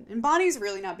Stefan. And Bonnie's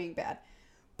really not being bad.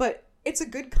 But it's a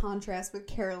good contrast with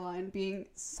Caroline being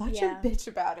such Yeah. a bitch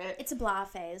about it. It's a blah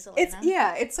phase,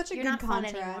 Elena. It's such a You're good not fun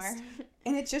contrast. anymore.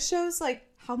 And it just shows, like,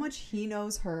 how much he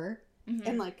knows her. Mhm.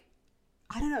 And, like,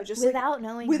 I don't know, just without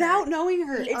knowing without her, knowing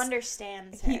her. he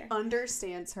understands He her.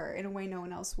 understands her in a way no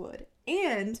one else would.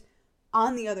 And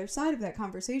on the other side of that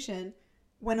conversation,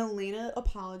 when Elena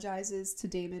apologizes to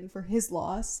Damon for his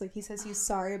loss, like he says he's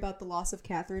sorry about the loss of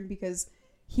Catherine because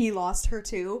he lost her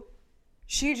too,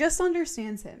 she just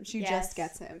understands him. She Yes. just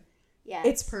gets him. Yes.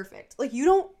 It's perfect. Like, you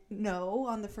don't know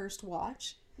on the first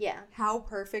watch Yeah. how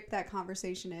perfect that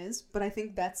conversation is, but I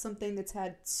think that's something that's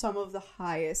had some of the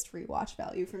highest rewatch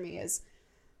value for me, is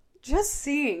just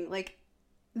seeing, like,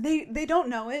 they don't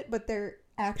know it, but they're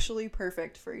actually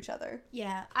perfect for each other.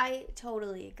 Yeah, I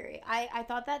totally agree. I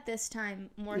thought that this time,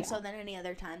 more so than any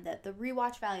other time, that the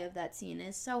rewatch value of that scene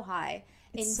is so high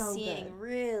in seeing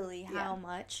really how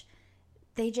much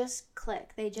they just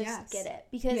click. They just get it.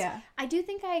 Because I do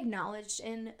think I acknowledged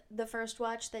in the first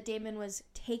watch that Damon was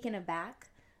taken aback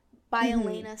by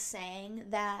Elena saying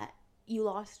that you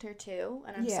lost her too,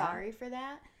 and I'm sorry for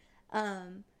that.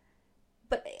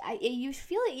 But you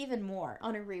feel it even more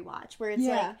on a rewatch, where it's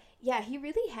like, he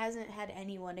really hasn't had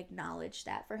anyone acknowledge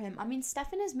that for him. I mean,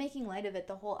 Stefan is making light of it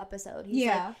the whole episode. He's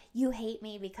like, you hate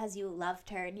me because you loved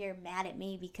her, and you're mad at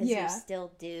me because you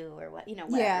still do, or what,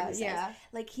 whatever he says.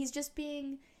 Like,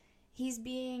 he's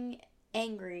being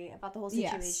angry about the whole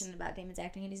situation, about Damon's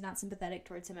acting, and he's not sympathetic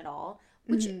towards him at all,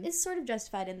 which is sort of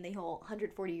justified in the whole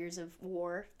 140 years of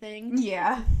war thing.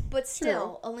 Yeah. But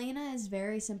still, Elena is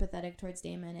very sympathetic towards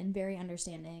Damon and very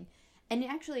understanding. And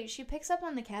actually, she picks up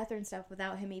on the Catherine stuff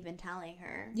without him even telling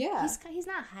her. Yeah. He's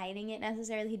not hiding it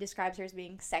necessarily. He describes her as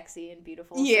being sexy and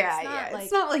beautiful. Yeah,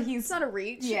 so it's not a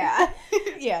reach. Yeah.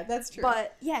 Yeah, that's true.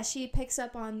 But, yeah, she picks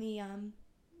up on the,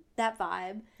 that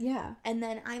vibe. Yeah. And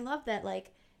then I love that,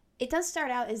 like, it does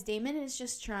start out as Damon is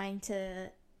just trying to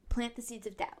plant the seeds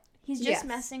of doubt. He's just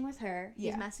messing with her.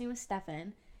 He's messing with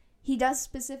Stefan. He does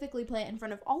specifically play it in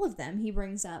front of all of them. He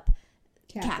brings up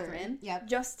Catherine. Yep.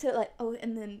 Just to, like,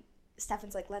 and then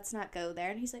Stefan's like, let's not go there.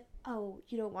 And he's like, oh,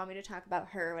 you don't want me to talk about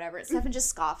her or whatever. Stefan just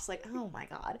scoffs, like, oh my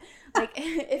God. Like,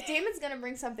 if Damon's going to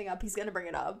bring something up, he's going to bring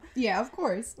it up. Yeah, of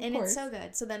course. It's so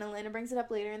good. So then Elena brings it up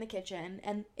later in the kitchen.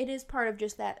 And it is part of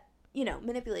just that,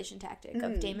 manipulation tactic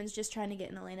of Damon's just trying to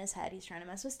get in Elena's head. He's trying to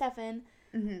mess with Stefan.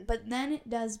 But then it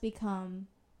does become,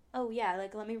 oh, yeah,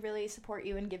 like, let me really support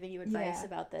you in giving you advice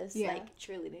about this, like,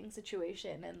 cheerleading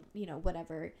situation and,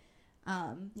 whatever.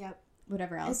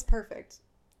 Whatever else. It's perfect.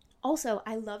 Also,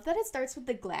 I love that it starts with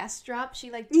the glass drop. She,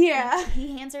 like, he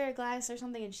hands her a glass or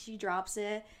something, and she drops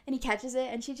it, and he catches it,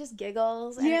 and she just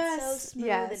giggles, and it's so smooth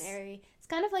and airy. It's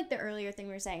kind of like the earlier thing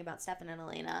we were saying about Stefan and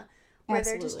Elena, where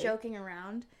they're just joking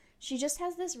around. She just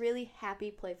has this really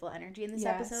happy, playful energy in this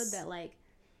episode that, like,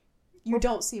 you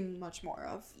don't see much more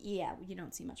of. Yeah, you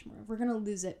don't see much more of. We're going to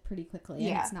lose it pretty quickly,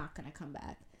 and it's not going to come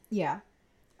back. Yeah.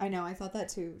 I know, I thought that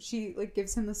too. She, like,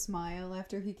 gives him the smile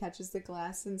after he catches the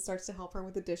glass and starts to help her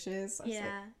with the dishes.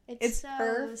 It's so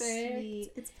perfect.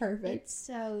 Sweet. It's perfect. It's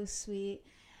so sweet.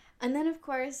 And then, of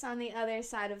course, on the other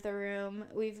side of the room,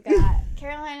 we've got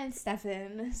Caroline and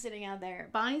Stefan sitting out there.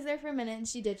 Bonnie's there for a minute, and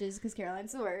she ditches because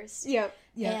Caroline's the worst. Yep.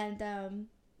 And,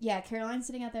 Caroline's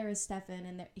sitting out there with Stefan,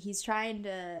 and he's trying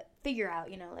to figure out,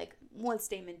 like, what's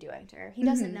Damon doing to her. He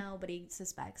doesn't know, but he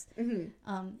suspects. And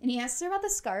he asks her about the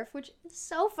scarf, which is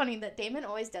so funny that Damon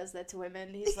always does that to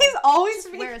women. He's like, always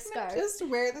just wear a scarf. Just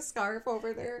wear the scarf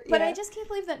over there. But I just can't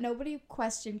believe that nobody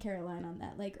questioned Caroline on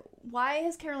that. Like, why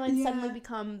has Caroline suddenly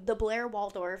become the Blair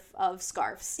Waldorf of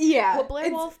scarves? Yeah. What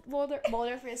Blair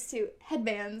Waldorf is to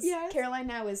headbands, Caroline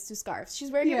now is to scarves.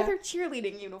 She's wearing it with her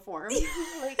cheerleading uniform.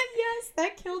 Like, yes,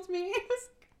 that killed me.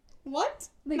 What?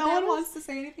 Like, no one wants to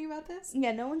say anything about this?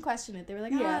 Yeah, no one questioned it. They were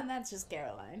like, that's just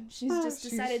Caroline. She's just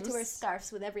decided to wear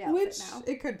scarves with every outfit now.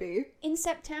 It could be. In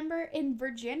September in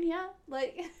Virginia?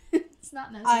 Like, it's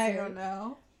not necessary. I don't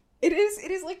know. It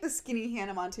is like the skinny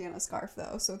Hannah Montana scarf,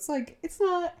 though. So it's like, it's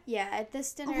not... Yeah, at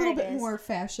this dinner, a little bit more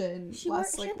fashion, she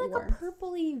less had like a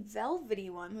purpley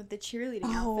velvety one with the cheerleading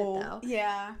outfit, though.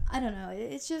 Yeah. I don't know.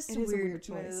 It's just a weird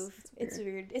move. It's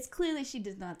weird. It's clearly she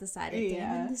did not decide it.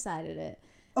 Damon decided it.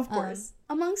 Of course.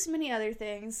 Amongst many other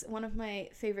things, one of my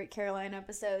favorite Caroline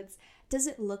episodes, Does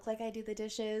It Look Like I Do the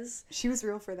Dishes? She was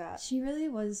real for that. She really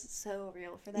was so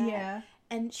real for that. Yeah.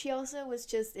 And she also was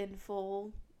just in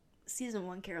full season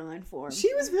 1 Caroline form.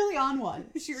 She was really on one.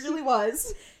 She really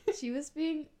was. She was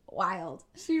being wild.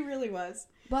 She really was.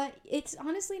 But it's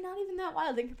honestly not even that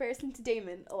wild in comparison to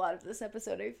Damon a lot of this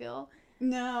episode, I feel.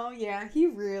 No, yeah, he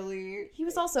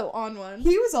was also on one.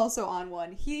 He was also on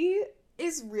one. He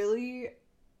is really...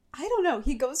 I don't know.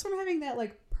 He goes from having that,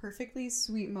 like, perfectly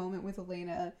sweet moment with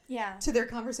Elena to their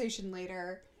conversation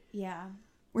later. Yeah.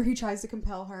 Where he tries to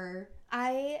compel her.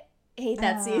 I hate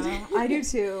that scene. I do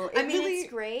too.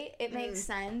 It's great. It makes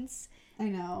sense. I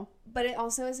know. But it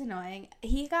also is annoying.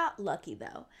 He got lucky,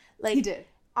 though. Like, he did.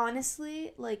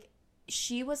 Honestly, like,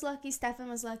 she was lucky, Stefan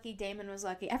was lucky, Damon was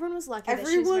lucky. Everyone was lucky that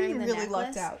she was wearing the necklace. Everyone really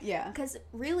lucked out, yeah. Because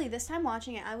really, this time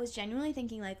watching it, I was genuinely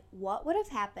thinking, like, what would have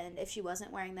happened if she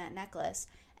wasn't wearing that necklace?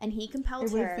 And he compelled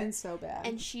her. It would have been so bad.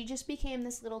 And she just became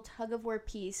this little tug-of-war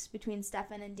piece between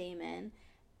Stefan and Damon,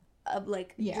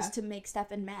 just to make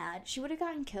Stefan mad. She would have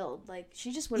gotten killed. Like,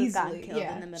 she just would have gotten killed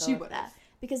in the middle of that.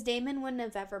 Because Damon wouldn't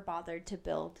have ever bothered to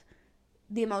build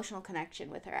the emotional connection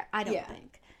with her, I don't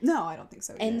think. No, I don't think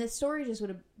so. And the story just would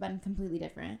have been completely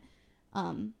different.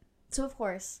 So of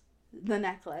course, the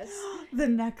necklace. The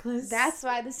necklace. That's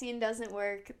why the scene doesn't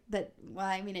work.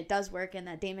 It does work in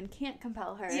that Damon can't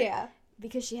compel her. Yeah.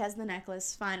 Because she has the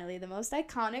necklace, finally. The most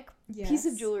iconic piece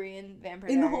of jewelry in Vampire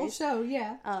Diaries. In the whole show,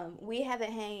 yeah. We have it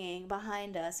hanging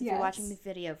behind us if you're watching the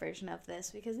video version of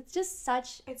this, because it's just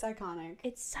such... It's iconic.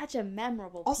 It's such a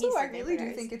memorable piece of I really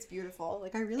do think it's beautiful.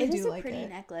 Like, I really do like it. It is a pretty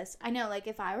necklace. I know, like,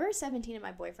 if I were 17 and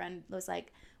my boyfriend was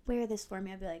like, wear this for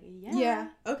me, I'd be like, yeah,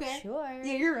 okay, sure.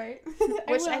 Yeah, you're right.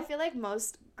 Which I feel like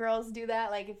most girls do that.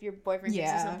 Like, if your boyfriend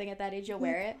gives you something at that age, you'll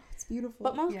wear it. It's beautiful.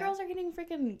 But most girls are getting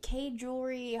freaking K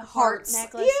jewelry, heart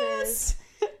necklaces. Yes.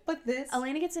 But this,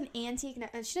 Elena gets an antique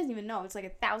necklace. She doesn't even know it's like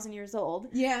 1,000 years old.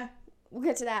 Yeah. We'll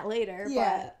get to that later.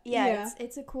 Yeah. But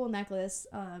it's a cool necklace.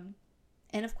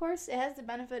 And of course, it has the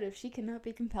benefit of she cannot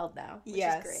be compelled now, which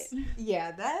is great.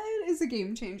 Yeah, that is a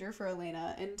game changer for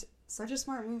Elena, and such a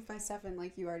smart move by Stefan,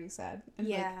 like you already said. And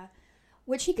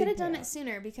which he could have done it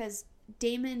sooner, because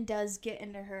Damon does get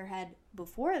into her head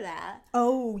before that.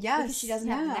 Oh, yes. Because she doesn't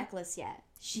have the necklace yet.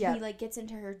 She gets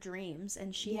into her dreams,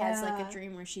 and she has like a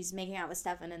dream where she's making out with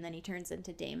Stefan, and then he turns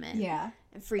into Damon. Yeah.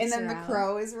 And freaks her out. And then the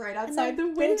crow is right outside the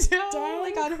window,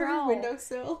 like on her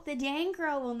windowsill. The dang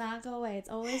crow will not go away. It's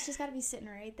always just got to be sitting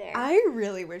right there. I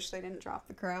really wish they didn't drop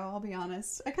the crow, I'll be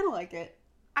honest. I kind of like it.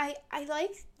 I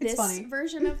like this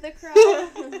version of the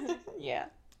crow. Yeah.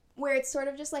 Where it's sort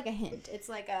of just like a hint. It's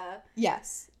like a...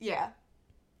 Yes. Yeah.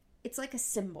 It's like a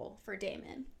symbol for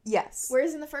Damon. Yes.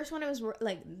 Whereas in the first one, it was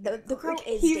like the crow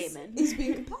is Damon. He's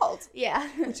being compelled. Yeah.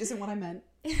 Which isn't what I meant.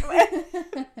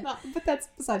 No, but that's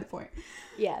beside the point.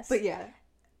 Yes. But yeah.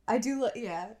 I do,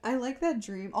 I like that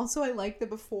dream. Also, I like that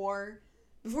before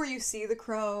you see the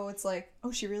crow, it's like,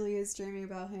 oh, she really is dreaming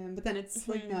about him. But then it's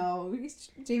like, no,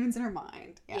 Damon's in her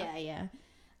mind. Yeah.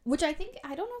 Which I don't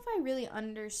know if I really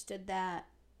understood that.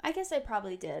 I guess I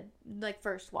probably did, like,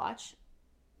 first watch.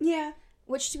 Yeah.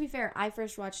 Which, to be fair, I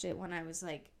first watched it when I was,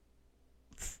 like,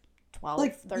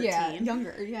 12, 13. Yeah,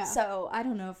 younger, yeah. So, I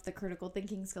don't know if the critical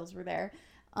thinking skills were there.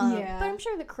 But I'm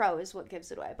sure the crow is what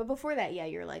gives it away. But before that,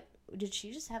 you're like, did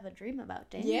she just have a dream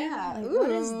about Damon? Yeah. Like, ooh, what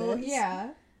is this?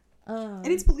 Yeah. And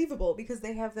it's believable because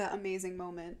they have that amazing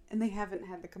moment, and they haven't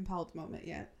had the compelled moment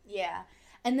yet. Yeah.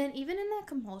 And then even in that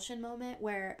compulsion moment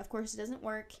where, of course, it doesn't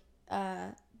work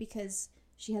because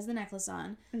she has the necklace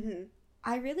on,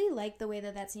 I really like the way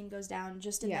that scene goes down,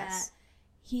 just in that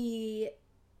he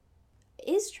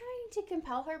is trying to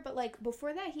compel her, but, like,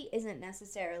 before that, he isn't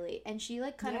necessarily. And she,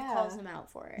 like, kind of calls him out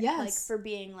for it. Yes. Like, for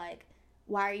being, like,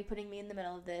 why are you putting me in the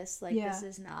middle of this? Like, this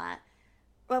is not...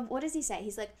 Well, what does he say?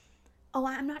 He's like, oh,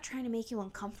 I'm not trying to make you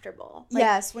uncomfortable. Like,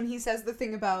 yes, when he says the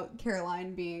thing about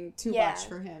Caroline being too much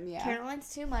for him,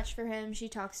 Caroline's too much for him. She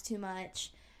talks too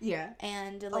much. Yeah.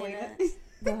 And Elena...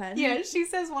 Go ahead. Yeah, she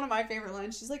says one of my favorite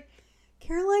lines. She's like,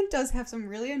 Caroline does have some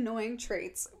really annoying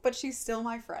traits, but she's still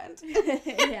my friend.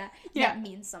 Yeah. That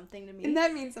means something to me. And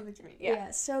that means something to me.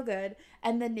 Yeah, so good.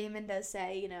 And then Damon does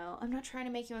say, I'm not trying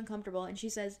to make you uncomfortable. And she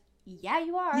says, yeah,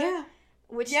 you are. Yeah.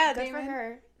 Which, good Damon. for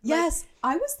her. Yes.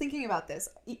 I was thinking about this.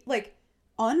 Like,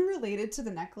 unrelated to the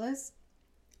necklace,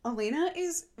 Elena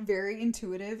is very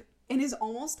intuitive and is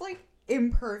almost, like,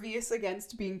 impervious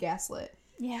against being gaslit.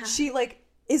 Yeah. She, like,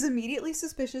 is immediately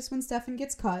suspicious when Stefan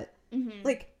gets cut.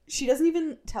 Like, she doesn't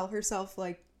even tell herself,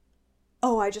 like,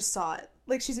 oh, I just saw it.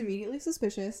 Like, she's immediately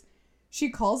suspicious. She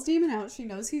calls Damon out. She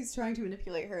knows he's trying to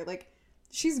manipulate her. Like,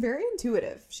 she's very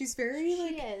intuitive. She's very, like...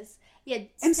 She is. Yeah.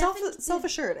 And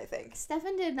self-assured, I think.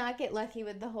 Stefan did not get lucky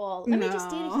with the whole, let me just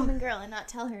date a human girl and not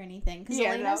tell her anything. Because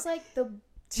Elena's, like, the...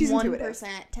 She's 1%, intuitive.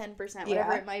 10%,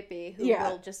 whatever it might be, who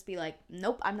will just be like,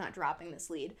 nope, I'm not dropping this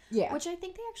lead. Yeah. Which I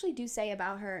think they actually do say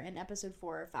about her in episode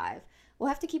 4 or 5. We'll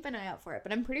have to keep an eye out for it,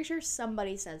 but I'm pretty sure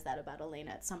somebody says that about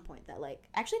Elena at some point, that, like,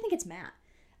 actually I think it's Matt.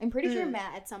 I'm pretty sure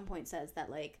Matt at some point says that,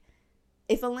 like,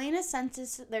 if Elena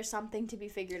senses there's something to be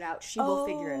figured out, she will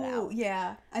figure it out.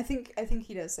 Yeah. I think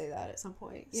he does say that at some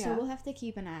point. Yeah. So we'll have to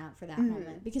keep an eye out for that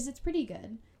moment, because it's pretty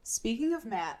good. Speaking of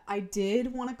Matt, I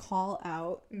did want to call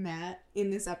out Matt in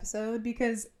this episode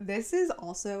because this is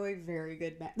also a very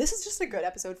good Matt. This is just a good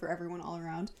episode for everyone all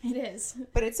around. It is.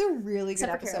 But it's a really good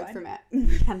episode for Matt.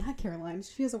 Yeah, not Caroline.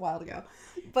 She has a while to go.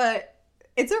 But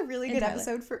it's a really good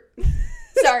episode for...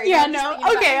 Sorry. Yeah, no.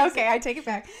 Okay, I take it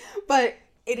back. But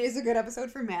it is a good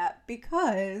episode for Matt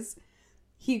because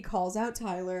he calls out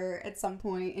Tyler at some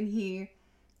point, and he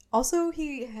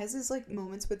has his, like,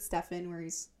 moments with Stefan where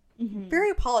he's very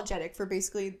apologetic for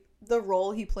basically the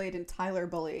role he played in Tyler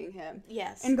bullying him.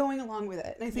 Yes. And going along with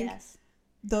it. And I think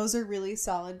those are really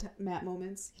solid Matt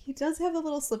moments. He does have a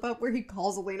little slip up where he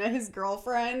calls Elena his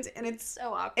girlfriend, and it's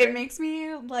so awkward. It makes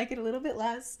me like it a little bit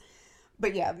less.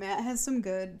 But yeah, Matt has some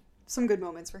good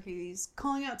moments where he's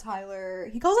calling out Tyler.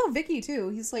 He calls out Vicky too.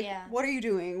 He's like, what are you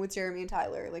doing with Jeremy and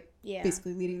Tyler? Like,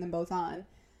 basically leading them both on.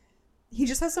 He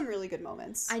just has some really good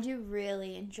moments. I do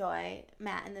really enjoy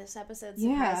Matt in this episode,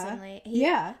 surprisingly.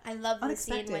 I love the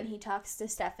scene when he talks to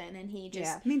Stefan and he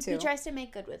just... me too. He tries to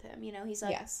make good with him. You know, he's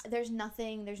like, there's no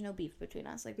beef between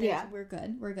us. Like, we're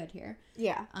good. We're good here.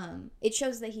 Yeah. It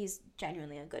shows that he's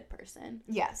genuinely a good person.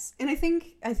 Yes. And I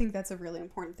think that's a really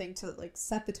important thing to, like,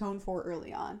 set the tone for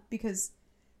early on. Because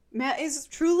Matt is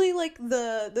truly, like,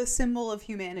 the symbol of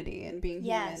humanity and being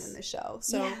human in the show.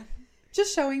 So... Yeah.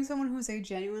 Just showing someone who's a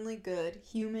genuinely good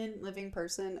human living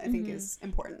person, I think is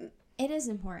important. It is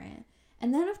important.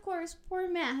 And then, of course, poor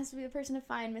Matt has to be the person to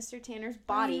find Mr. Tanner's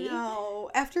body. No,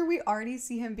 after we already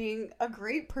see him being a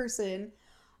great person,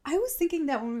 I was thinking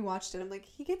that when we watched it, I'm like,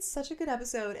 he gets such a good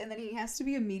episode, and then he has to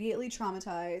be immediately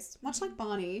traumatized, much like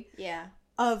Bonnie,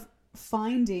 of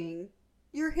finding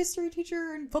your history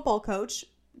teacher and football coach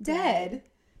dead.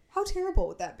 How terrible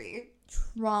would that be?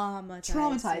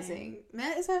 Traumatizing.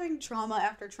 Matt is having trauma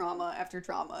after trauma after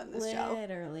trauma in this show.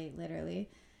 Literally.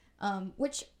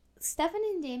 Which Stefan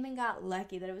and Damon got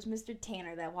lucky that it was Mr.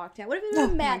 Tanner that walked out. What if it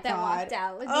was Matt that walked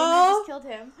out? Damon just killed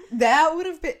him. That would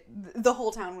have been... The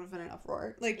whole town would have been an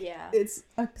uproar. Like, it's...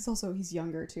 Because also he's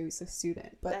younger, too. He's a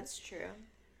student. But that's true.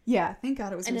 Yeah, thank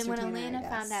God it was Mr. Tanner, And then when Elena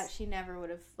found out, she never would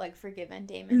have, like, forgiven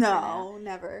Damon. No,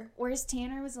 never. Whereas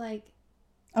Tanner was like...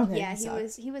 Okay, yeah,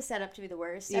 he was set up to be the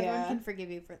worst. Everyone can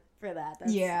forgive you for that.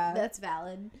 That's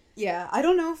valid. Yeah, I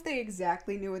don't know if they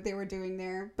exactly knew what they were doing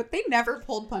there, but they never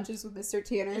pulled punches with Mr.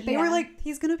 Tanner. They were like,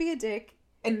 he's gonna be a dick,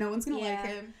 and no one's gonna like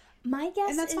him. My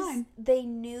guess is fine. They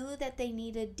knew that they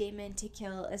needed Damon to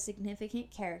kill a significant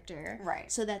character,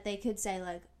 right? So that they could say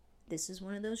like, this is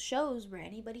one of those shows where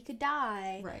anybody could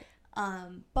die,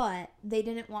 right? But they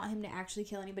didn't want him to actually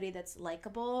kill anybody that's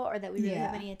likable or that we really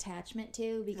have any attachment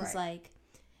to, because like.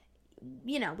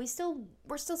 You know, we're still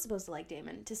supposed to like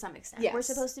Damon to some extent. Yes. We're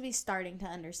supposed to be starting to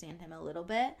understand him a little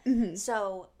bit. Mm-hmm.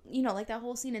 So, you know, like that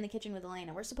whole scene in the kitchen with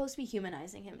Elena, we're supposed to be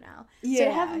humanizing him now. Yeah, so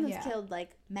to have him have killed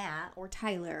like Matt or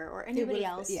Tyler or anybody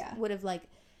else would have like,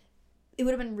 it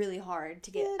would have been really hard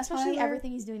to get, especially Tyler,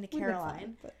 everything he's doing to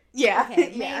Caroline. Fun,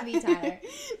 okay, maybe Tyler.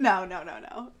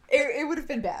 No. It would have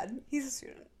been bad. He's a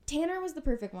student. Tanner was the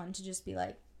perfect one to just be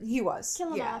like, he was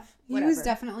kill him off. Whatever. He was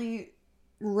definitely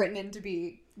written in to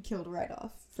be killed right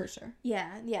off, for sure.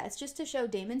 Yeah, it's just to show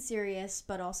Damon's serious,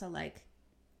 but also, like,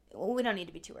 we don't need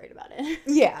to be too worried about it.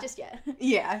 Yeah. Just yet.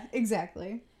 Yeah,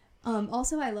 exactly.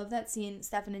 Also, I love that scene,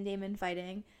 Stefan and Damon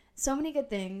fighting. So many good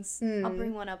things. I'll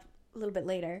bring one up a little bit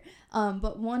later.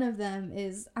 But one of them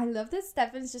is, I love that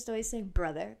Stefan's just always saying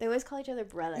brother. They always call each other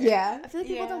brother. Yeah. I feel like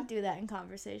people don't do that in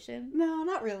conversation. No,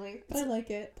 not really. But I like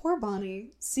it. Poor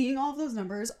Bonnie. Seeing all of those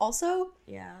numbers. Also,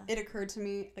 it occurred to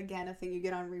me, again, a thing you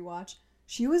get on rewatch.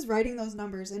 She was writing those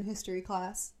numbers in history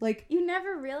class. Like, you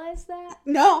never realized that?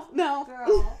 No.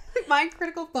 Girl. My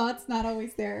critical thought's not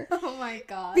always there. Oh my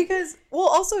god. Because, well,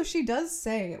 also, she does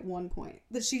say at one point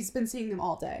that she's been seeing them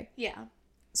all day. Yeah.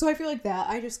 So I feel like that,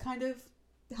 I just kind of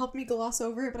helped me gloss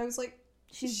over it, but I was like,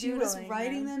 she was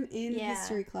writing them in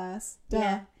history class.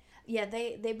 Duh. Yeah,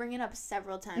 they bring it up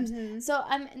several times. Mm-hmm. So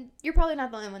you're probably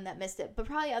not the only one that missed it, but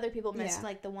probably other people missed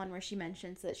like the one where she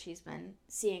mentions that she's been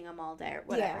seeing them all day or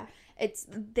whatever. Yeah.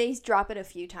 They drop it a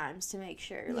few times to make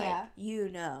sure like you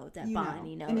know that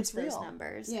Bonnie knows those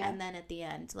numbers. Yeah. And then at the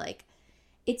end, like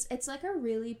it's like a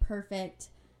really perfect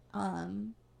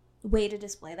way to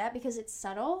display that because it's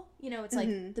subtle. You know, it's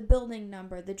like the building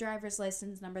number, the driver's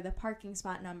license number, the parking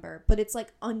spot number, but it's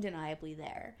like undeniably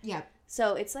there. Yeah.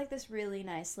 So it's like this really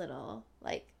nice little,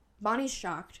 like, Bonnie's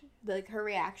shocked. Like, her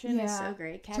reaction is so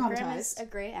great. Kat Graham is a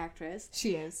great actress.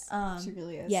 She is. She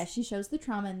really is. Yeah, she shows the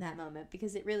trauma in that moment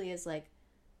because it really is like,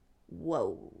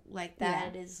 whoa. Like,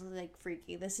 that is, like,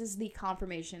 freaky. This is the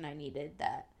confirmation I needed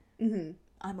that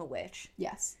I'm a witch.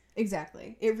 Yes,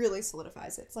 exactly. It really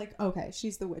solidifies it. It's like, okay,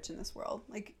 she's the witch in this world.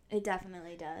 Like, it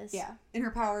definitely does. Yeah. And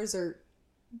her powers are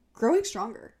growing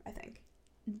stronger, I think.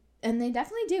 And they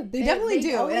definitely do. They definitely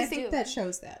do. And I think that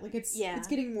shows that. Like, it's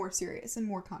getting more serious and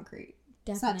more concrete.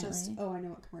 Definitely. It's not just, I know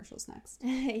what commercial's next.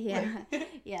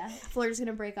 Yeah. Florida's going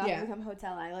to break off and become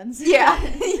Hotel Islands. Yeah,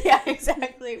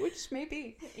 exactly. Which may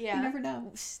be. Yeah. You never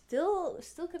know. Still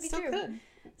could be true. Could.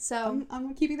 So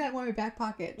I'm keeping that one in my back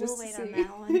pocket. We'll wait on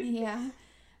that one. Yeah.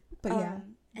 But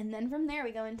and then from there we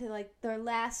go into like their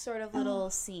last sort of little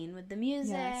scene with the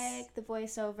music, the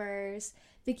voiceovers.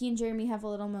 Vicky and Jeremy have a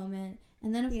little moment.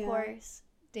 And then, of course,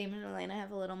 Damon and Elena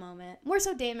have a little moment. More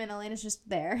so Damon. Elena's just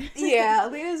there. Yeah,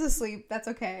 Elena's asleep. That's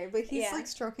okay. But he's, Yeah. like,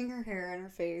 stroking her hair and her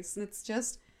face. And it's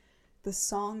just... The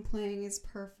song playing is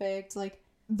perfect. Like,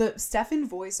 the Stefan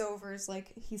voiceover is,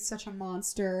 like, he's such a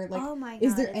monster. Like, oh my God,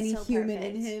 is there it's any so human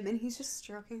perfect. in him? And he's just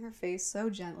stroking her face so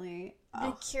gently. The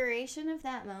Oh, curation of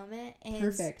that moment is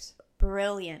perfect.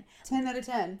 brilliant. 10 out of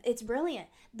 10. It's brilliant.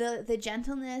 The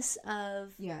gentleness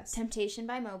of Yes. Temptation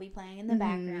by Moby playing in the Mhm.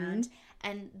 background,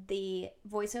 and the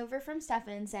voiceover from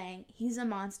Stefan saying he's a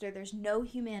monster, there's no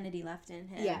humanity left in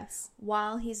him. Yes.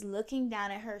 While he's looking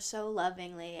down at her so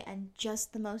lovingly and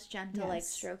just the most gentle, like Yes.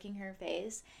 stroking her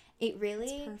face. It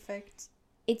really... It's perfect.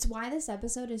 It's why this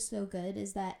episode is so good,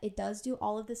 is that it does do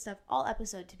all of this stuff all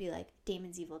episode to be like,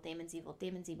 Damon's evil, Damon's evil,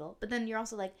 Damon's evil. But then you're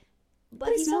also like, but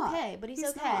he's not. okay, but he's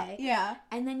okay. Not. Yeah.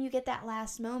 And then you get that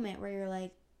last moment where you're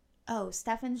like, oh,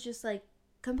 Stefan's just like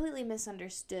completely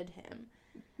misunderstood him.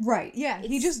 Right. Yeah. He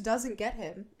It's- just doesn't get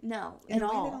him. No, In at a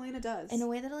way all. that Elena does. In a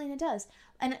way that Elena does.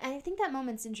 And I think that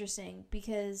moment's interesting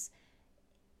because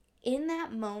in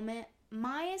that moment,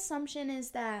 my assumption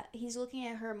is that he's looking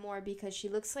at her more because she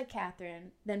looks like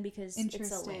Catherine than because it's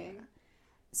Interesting. Elena.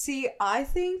 See, I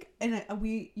think, and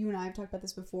you and I have talked about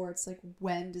this before, it's like,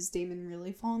 when does Damon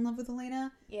really fall in love with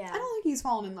Elena? Yeah. I don't think he's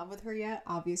fallen in love with her yet,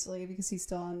 obviously, because he's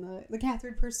still on the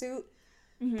Catherine pursuit.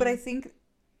 Mhm. But I think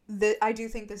I do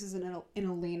think this is an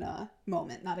Elena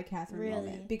moment, not a Catherine Really?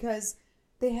 moment. Because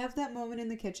they have that moment in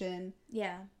the kitchen.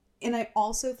 Yeah. And I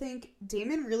also think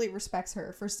Damon really respects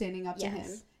her for standing up to Yes.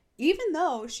 him. Even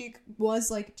though she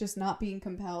was, like, just not being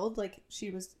compelled. Like,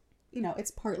 she was,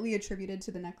 it's partly attributed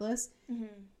to the necklace. Mm-hmm.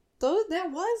 Though that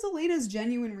was Elena's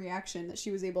genuine reaction that she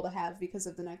was able to have because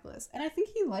of the necklace. And I think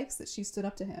he likes that she stood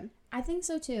up to him. I think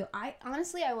so too. I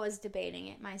was debating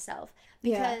it myself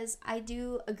Yeah. because I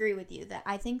do agree with you that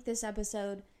I think this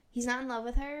episode he's not in love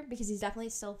with her because he's definitely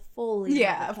still fully in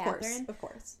love with Catherine, of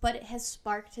course. but it has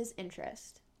sparked his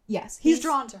interest. Yes, he's He's-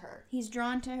 drawn to her. He's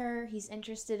drawn to her, he's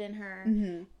interested in her,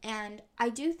 Mm-hmm. and I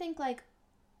do think like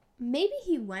maybe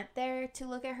he went there to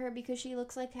look at her because she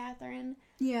looks like Catherine.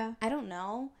 Yeah. I don't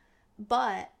know,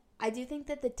 but I do think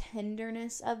that the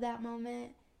tenderness of that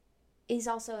moment is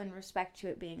also in respect to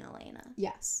it being Elena.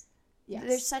 Yes. Yes.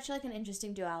 There's such like an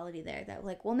interesting duality there that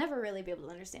like we'll never really be able to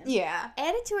understand. Yeah.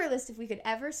 Add it to our list if we could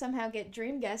ever somehow get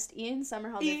dream guest Ian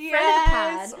Somerhalder, friend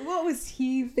Yes. of the pod. What was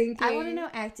he thinking? I want to know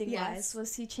acting wise. Yes.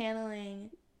 Was he channeling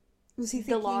Was he the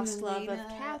thinking lost love of Elena?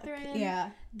 Catherine? Yeah.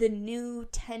 The new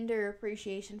tender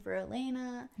appreciation for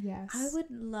Elena? Yes. I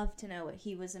would love to know what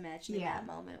he was imagining Yeah. that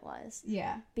moment was.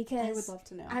 Yeah. Because I would love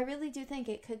to know. I really do think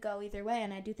it could go either way,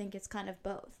 and I do think it's kind of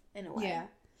both in a way. Yeah.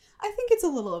 I think it's a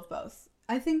little of both.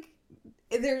 I think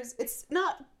it's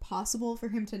not possible for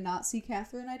him to not see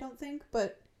Catherine, I don't think,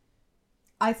 but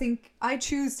I think I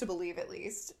choose to believe at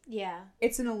least. Yeah.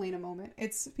 It's an Elena moment.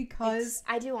 It's because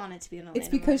I do want it to be an Elena it's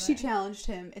because she moment. challenged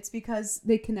him. It's because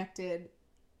they connected.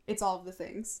 It's all of the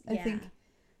things. I Yeah. think.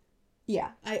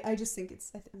 Yeah, I just think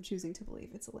I'm choosing to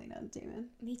believe it's Elena and Damon.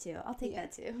 Me too. I'll take Yeah.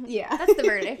 that too. Yeah. That's the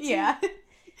verdict. Yeah.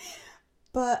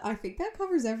 But I think that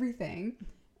covers everything.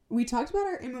 We talked about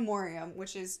our in memoriam,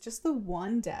 which is just the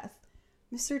one death.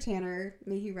 Mr. Tanner,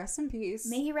 may he rest in peace.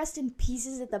 May he rest in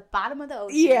pieces at the bottom of the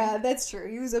ocean. Yeah, that's true.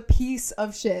 He was a piece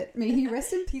of shit. May he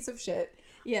rest in piece of shit.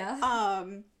 Yeah.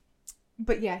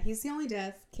 But yeah, he's the only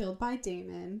death killed by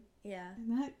Damon. Yeah.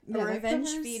 And that, A that revenge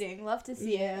covers- feeding. Love to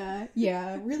see it.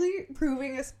 Yeah. Really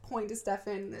proving a point to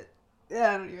Stefan that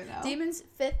I don't even know. Damon's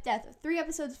 5th death. 3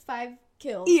 episodes, 5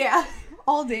 kills. Yeah,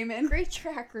 all Damon. Great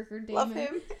track record, Damon. Love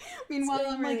him. Meanwhile,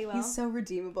 going I'm like, really well. he's so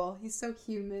redeemable. He's so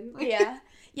human. Like, Yeah.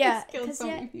 Yeah. He's killed Because so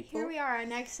many people. here we are, our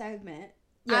next segment.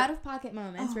 Yeah. Out-of-pocket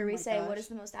moments, Oh where we my say, what gosh. is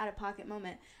the most out-of-pocket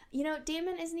moment? You know,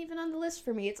 Damon isn't even on the list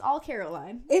for me. It's all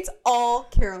Caroline. It's all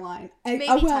Caroline. Maybe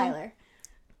well, Tyler.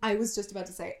 I was just about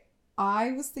to say,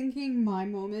 I was thinking my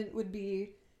moment would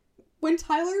be when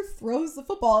Tyler throws the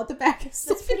football at the back of That's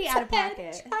pretty Stefan's out of head,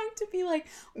 pocket. trying to be like,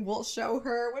 we'll show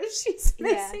her what she's Yeah.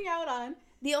 missing out on.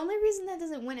 The only reason that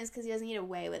doesn't win is because he doesn't get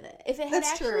away with it. If it had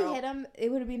That's actually true. hit him,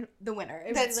 it would have been the winner. It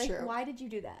would That's be like, true. why did you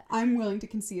do that? I'm willing to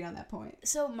concede on that point.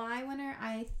 So my winner,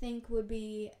 I think, would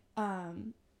be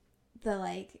the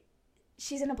like,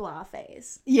 she's in a blah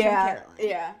phase. Yeah.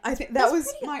 I think that That's was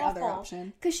pretty my other awful.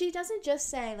 option. Because she doesn't just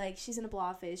say like she's in a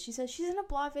blah phase. She says she's in a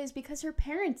blah phase because her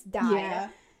parents died.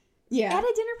 Yeah. At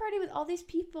a dinner party with all these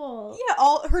people. Yeah,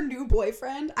 all her new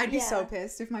boyfriend. I'd be Yeah. so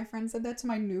pissed if my friend said that to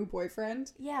my new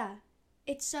boyfriend. Yeah.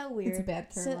 It's so weird. It's a bad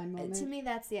Caroline moment. To me,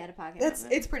 that's the out of pocket It's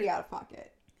moment. pretty out of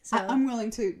pocket. So, I'm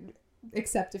willing to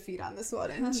accept defeat on this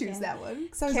one and choose Okay. that one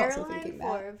because I was also thinking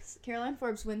Caroline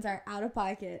Forbes wins our out of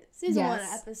pocket season 1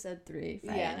 Yes. episode 3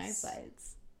 Friday Yes. Night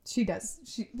Fights. She does.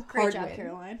 Great job, win.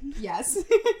 Caroline. Yes.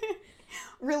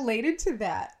 Related to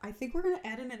that, I think we're going to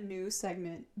add in a new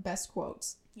segment, Best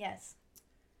Quotes. Yes.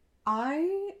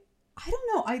 I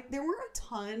don't know. There were a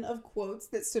ton of quotes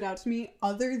that stood out to me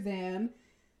other than,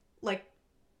 like,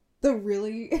 the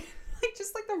really...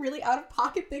 just like the really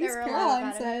out-of-pocket things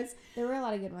Caroline says. There were a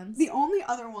lot of good ones. The only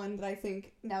other one that I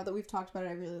think, now that we've talked about it,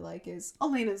 I really like is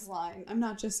Elena's line, "I'm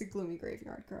not just a gloomy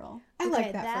graveyard girl." I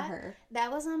like that for her.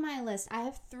 That was on my list. I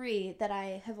have 3 that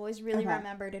I have always really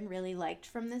remembered and really liked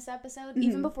from this episode.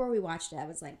 Even before we watched it, I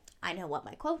was like, I know what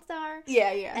my quotes are.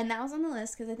 Yeah. And that was on the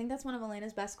list because I think that's one of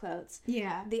Elena's best quotes.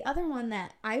 Yeah. The other one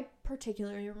that I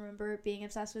particularly remember being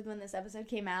obsessed with when this episode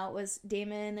came out was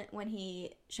Damon when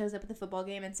he shows up at the football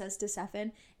game and says to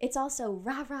Stefan, "It's also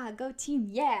rah rah, go team,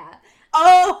 yeah."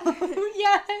 Oh,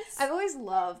 yes. I've always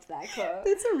loved that quote.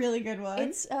 That's a really good one.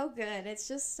 It's so good. It's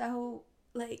just so,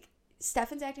 like,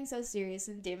 Stefan's acting so serious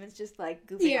and Damon's just, like,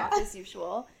 goofing off as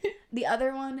usual. The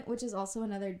other one, which is also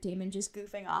another Damon just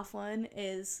goofing off one,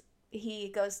 is he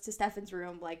goes to Stefan's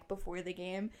room, like, before the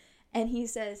game, and he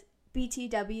says,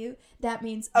 "BTW, that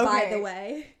means by the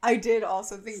way." I did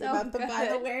also think So about the good. by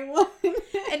the way one.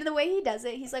 And the way he does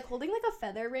it, he's like holding like a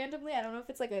feather randomly. I don't know if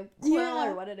it's like a quill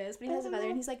or what it is, but he has a feather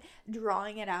and he's like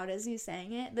drawing it out as he's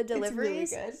saying it. The delivery really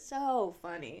is good. so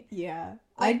funny. Yeah.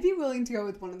 I'd be willing to go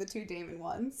with one of the 2 Damon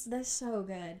ones. That's so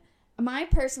good. My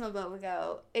personal vote would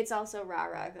go, "It's also rah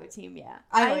rah, go team, yeah."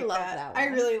 I love that one. I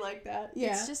one. really like that.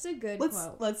 Yeah. It's just a good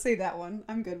quote. Let's say that one.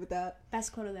 I'm good with that.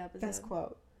 Best quote of the episode. Best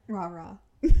quote. Rah rah.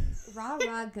 Rah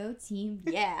rah, go team,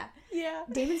 yeah. Yeah.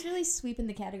 Damon's really sweeping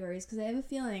the categories because I have a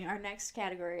feeling our next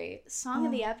category, song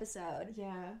of the episode.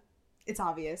 Yeah. It's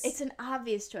obvious. It's an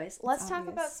obvious choice. Let's talk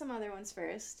about some other ones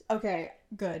first. Okay,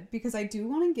 good. Because I do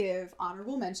want to give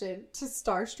honorable mention to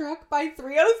Starstruck by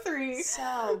 303.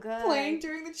 So good. Playing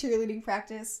during the cheerleading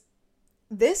practice.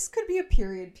 This could be a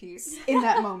period piece in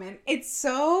that moment. It's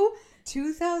so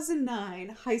 2009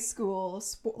 high school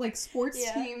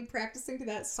sports team practicing to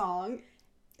that song.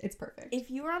 It's perfect.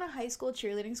 If you were on a high school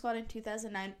cheerleading squad in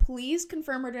 2009, please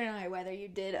confirm or deny whether you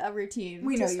did a routine.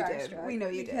 We know you did. We know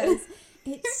you did.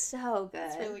 It's so good.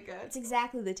 It's really good. It's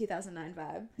exactly the 2009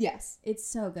 vibe. Yes. It's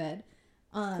so good.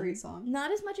 Great song. Not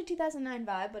as much a 2009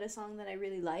 vibe, but a song that I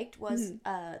really liked was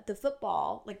the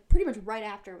football. Like, pretty much right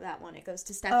after that one, it goes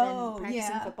to Stefan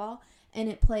practicing football. And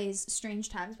it plays "Strange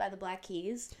Times" by the Black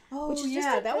Keys. Oh, which is just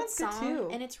a that good one's song. Good too.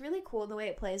 And it's really cool the way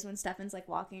it plays when Stefan's like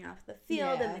walking off the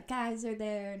field and the guys are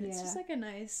there. And it's just like a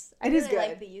nice... I really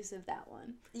like the use of that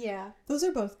one. Yeah. Those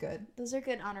are both good. Those are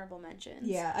good honorable mentions.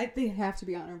 Yeah, they have to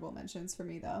be honorable mentions for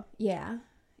me, though. Yeah.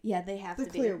 Yeah, they have to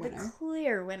be. Clear winner. The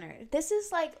clear winner. This is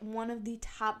like one of the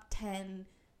top 10...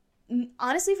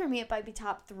 Honestly, for me, it might be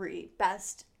top 3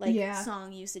 best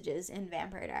song usages in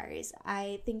Vampire Diaries.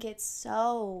 I think it's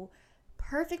so...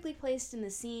 perfectly placed in the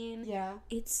scene. Yeah.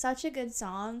 It's such a good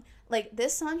song. Like,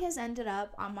 this song has ended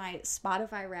up on my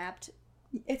Spotify Wrapped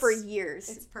for years.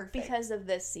 It's perfect. Because of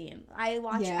this scene. I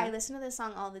listen to this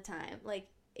song all the time. Like,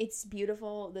 it's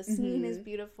beautiful. The scene is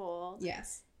beautiful.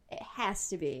 Yes. It has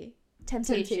to be.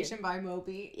 Temptation by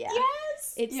Moby. Yeah.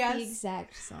 Yes! It's the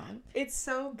exact song. It's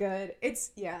so good.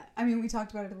 I mean, we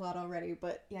talked about it a lot already,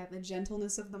 but yeah, the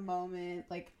gentleness of the moment,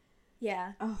 like...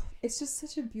 Yeah. Oh, it's just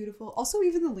such a beautiful... Also,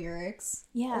 even the lyrics.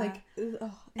 Yeah. Like,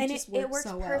 it works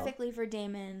so perfectly for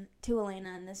Damon to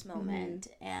Elena in this moment.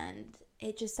 And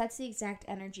it just sets the exact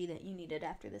energy that you needed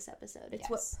after this episode. It's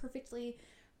what perfectly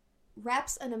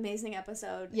wraps an amazing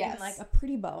episode in, like, a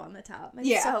pretty bow on the top.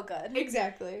 It's so good.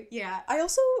 Exactly. Yeah. I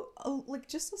also, like,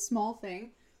 just a small thing,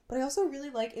 but I also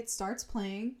really like it starts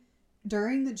playing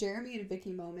during the Jeremy and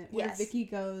Vicky moment where Vicky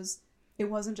goes... It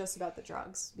wasn't just about the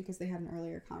drugs, because they had an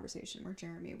earlier conversation where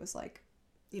Jeremy was like,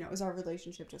 is our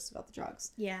relationship just about the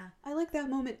drugs? Yeah. I like that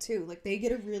moment too. Like, they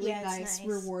get a really nice,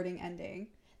 rewarding ending.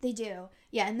 They do.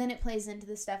 Yeah, and then it plays into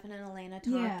the Stefan and Elena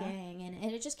talking,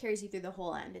 and it just carries you through the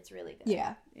whole end. It's really good.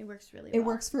 Yeah. It works really well. It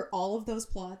works for all of those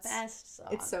plots. Best song.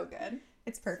 It's so good.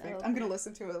 It's perfect. So I'm going to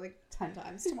listen to it like 10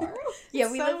 times tomorrow.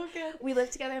 We live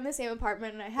together in the same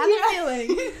apartment, and I have a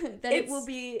feeling that it will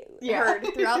be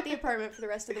heard throughout the apartment for the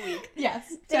rest of the week.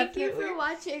 Yes, Thank you for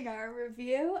watching our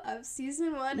review of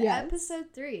Season 1, Episode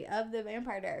 3 of The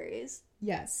Vampire Diaries.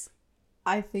 Yes.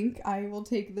 I think I will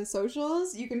take the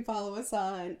socials. You can follow us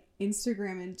on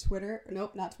Instagram and Twitter.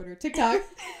 Nope, not Twitter. TikTok.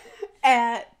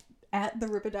 at the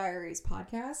Rippa Diaries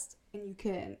podcast. And you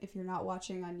can, if you're not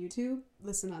watching on YouTube,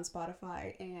 listen on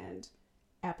Spotify and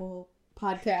Apple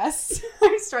Podcasts.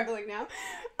 I'm struggling now.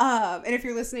 And if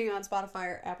you're listening on Spotify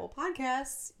or Apple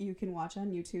Podcasts, you can watch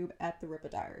on YouTube at the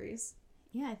Rippa Diaries.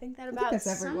 Yeah, I think that I about think that's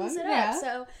sums it everyone. up.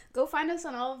 So go find us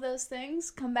on all of those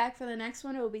things. Come back for the next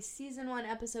one. It will be season 1,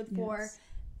 episode 4. Yes.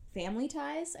 Family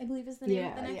Ties, I believe, is the name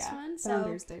of the next one.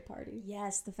 Founders Day party.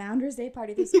 Yes, the Founders Day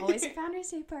party. There's always a Founders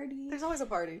Day party. There's always a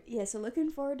party. Yeah, so looking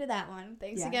forward to that one.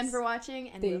 Thanks Yes. again for watching,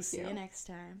 and Thank we'll see you. you next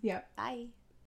time. Yep. Bye.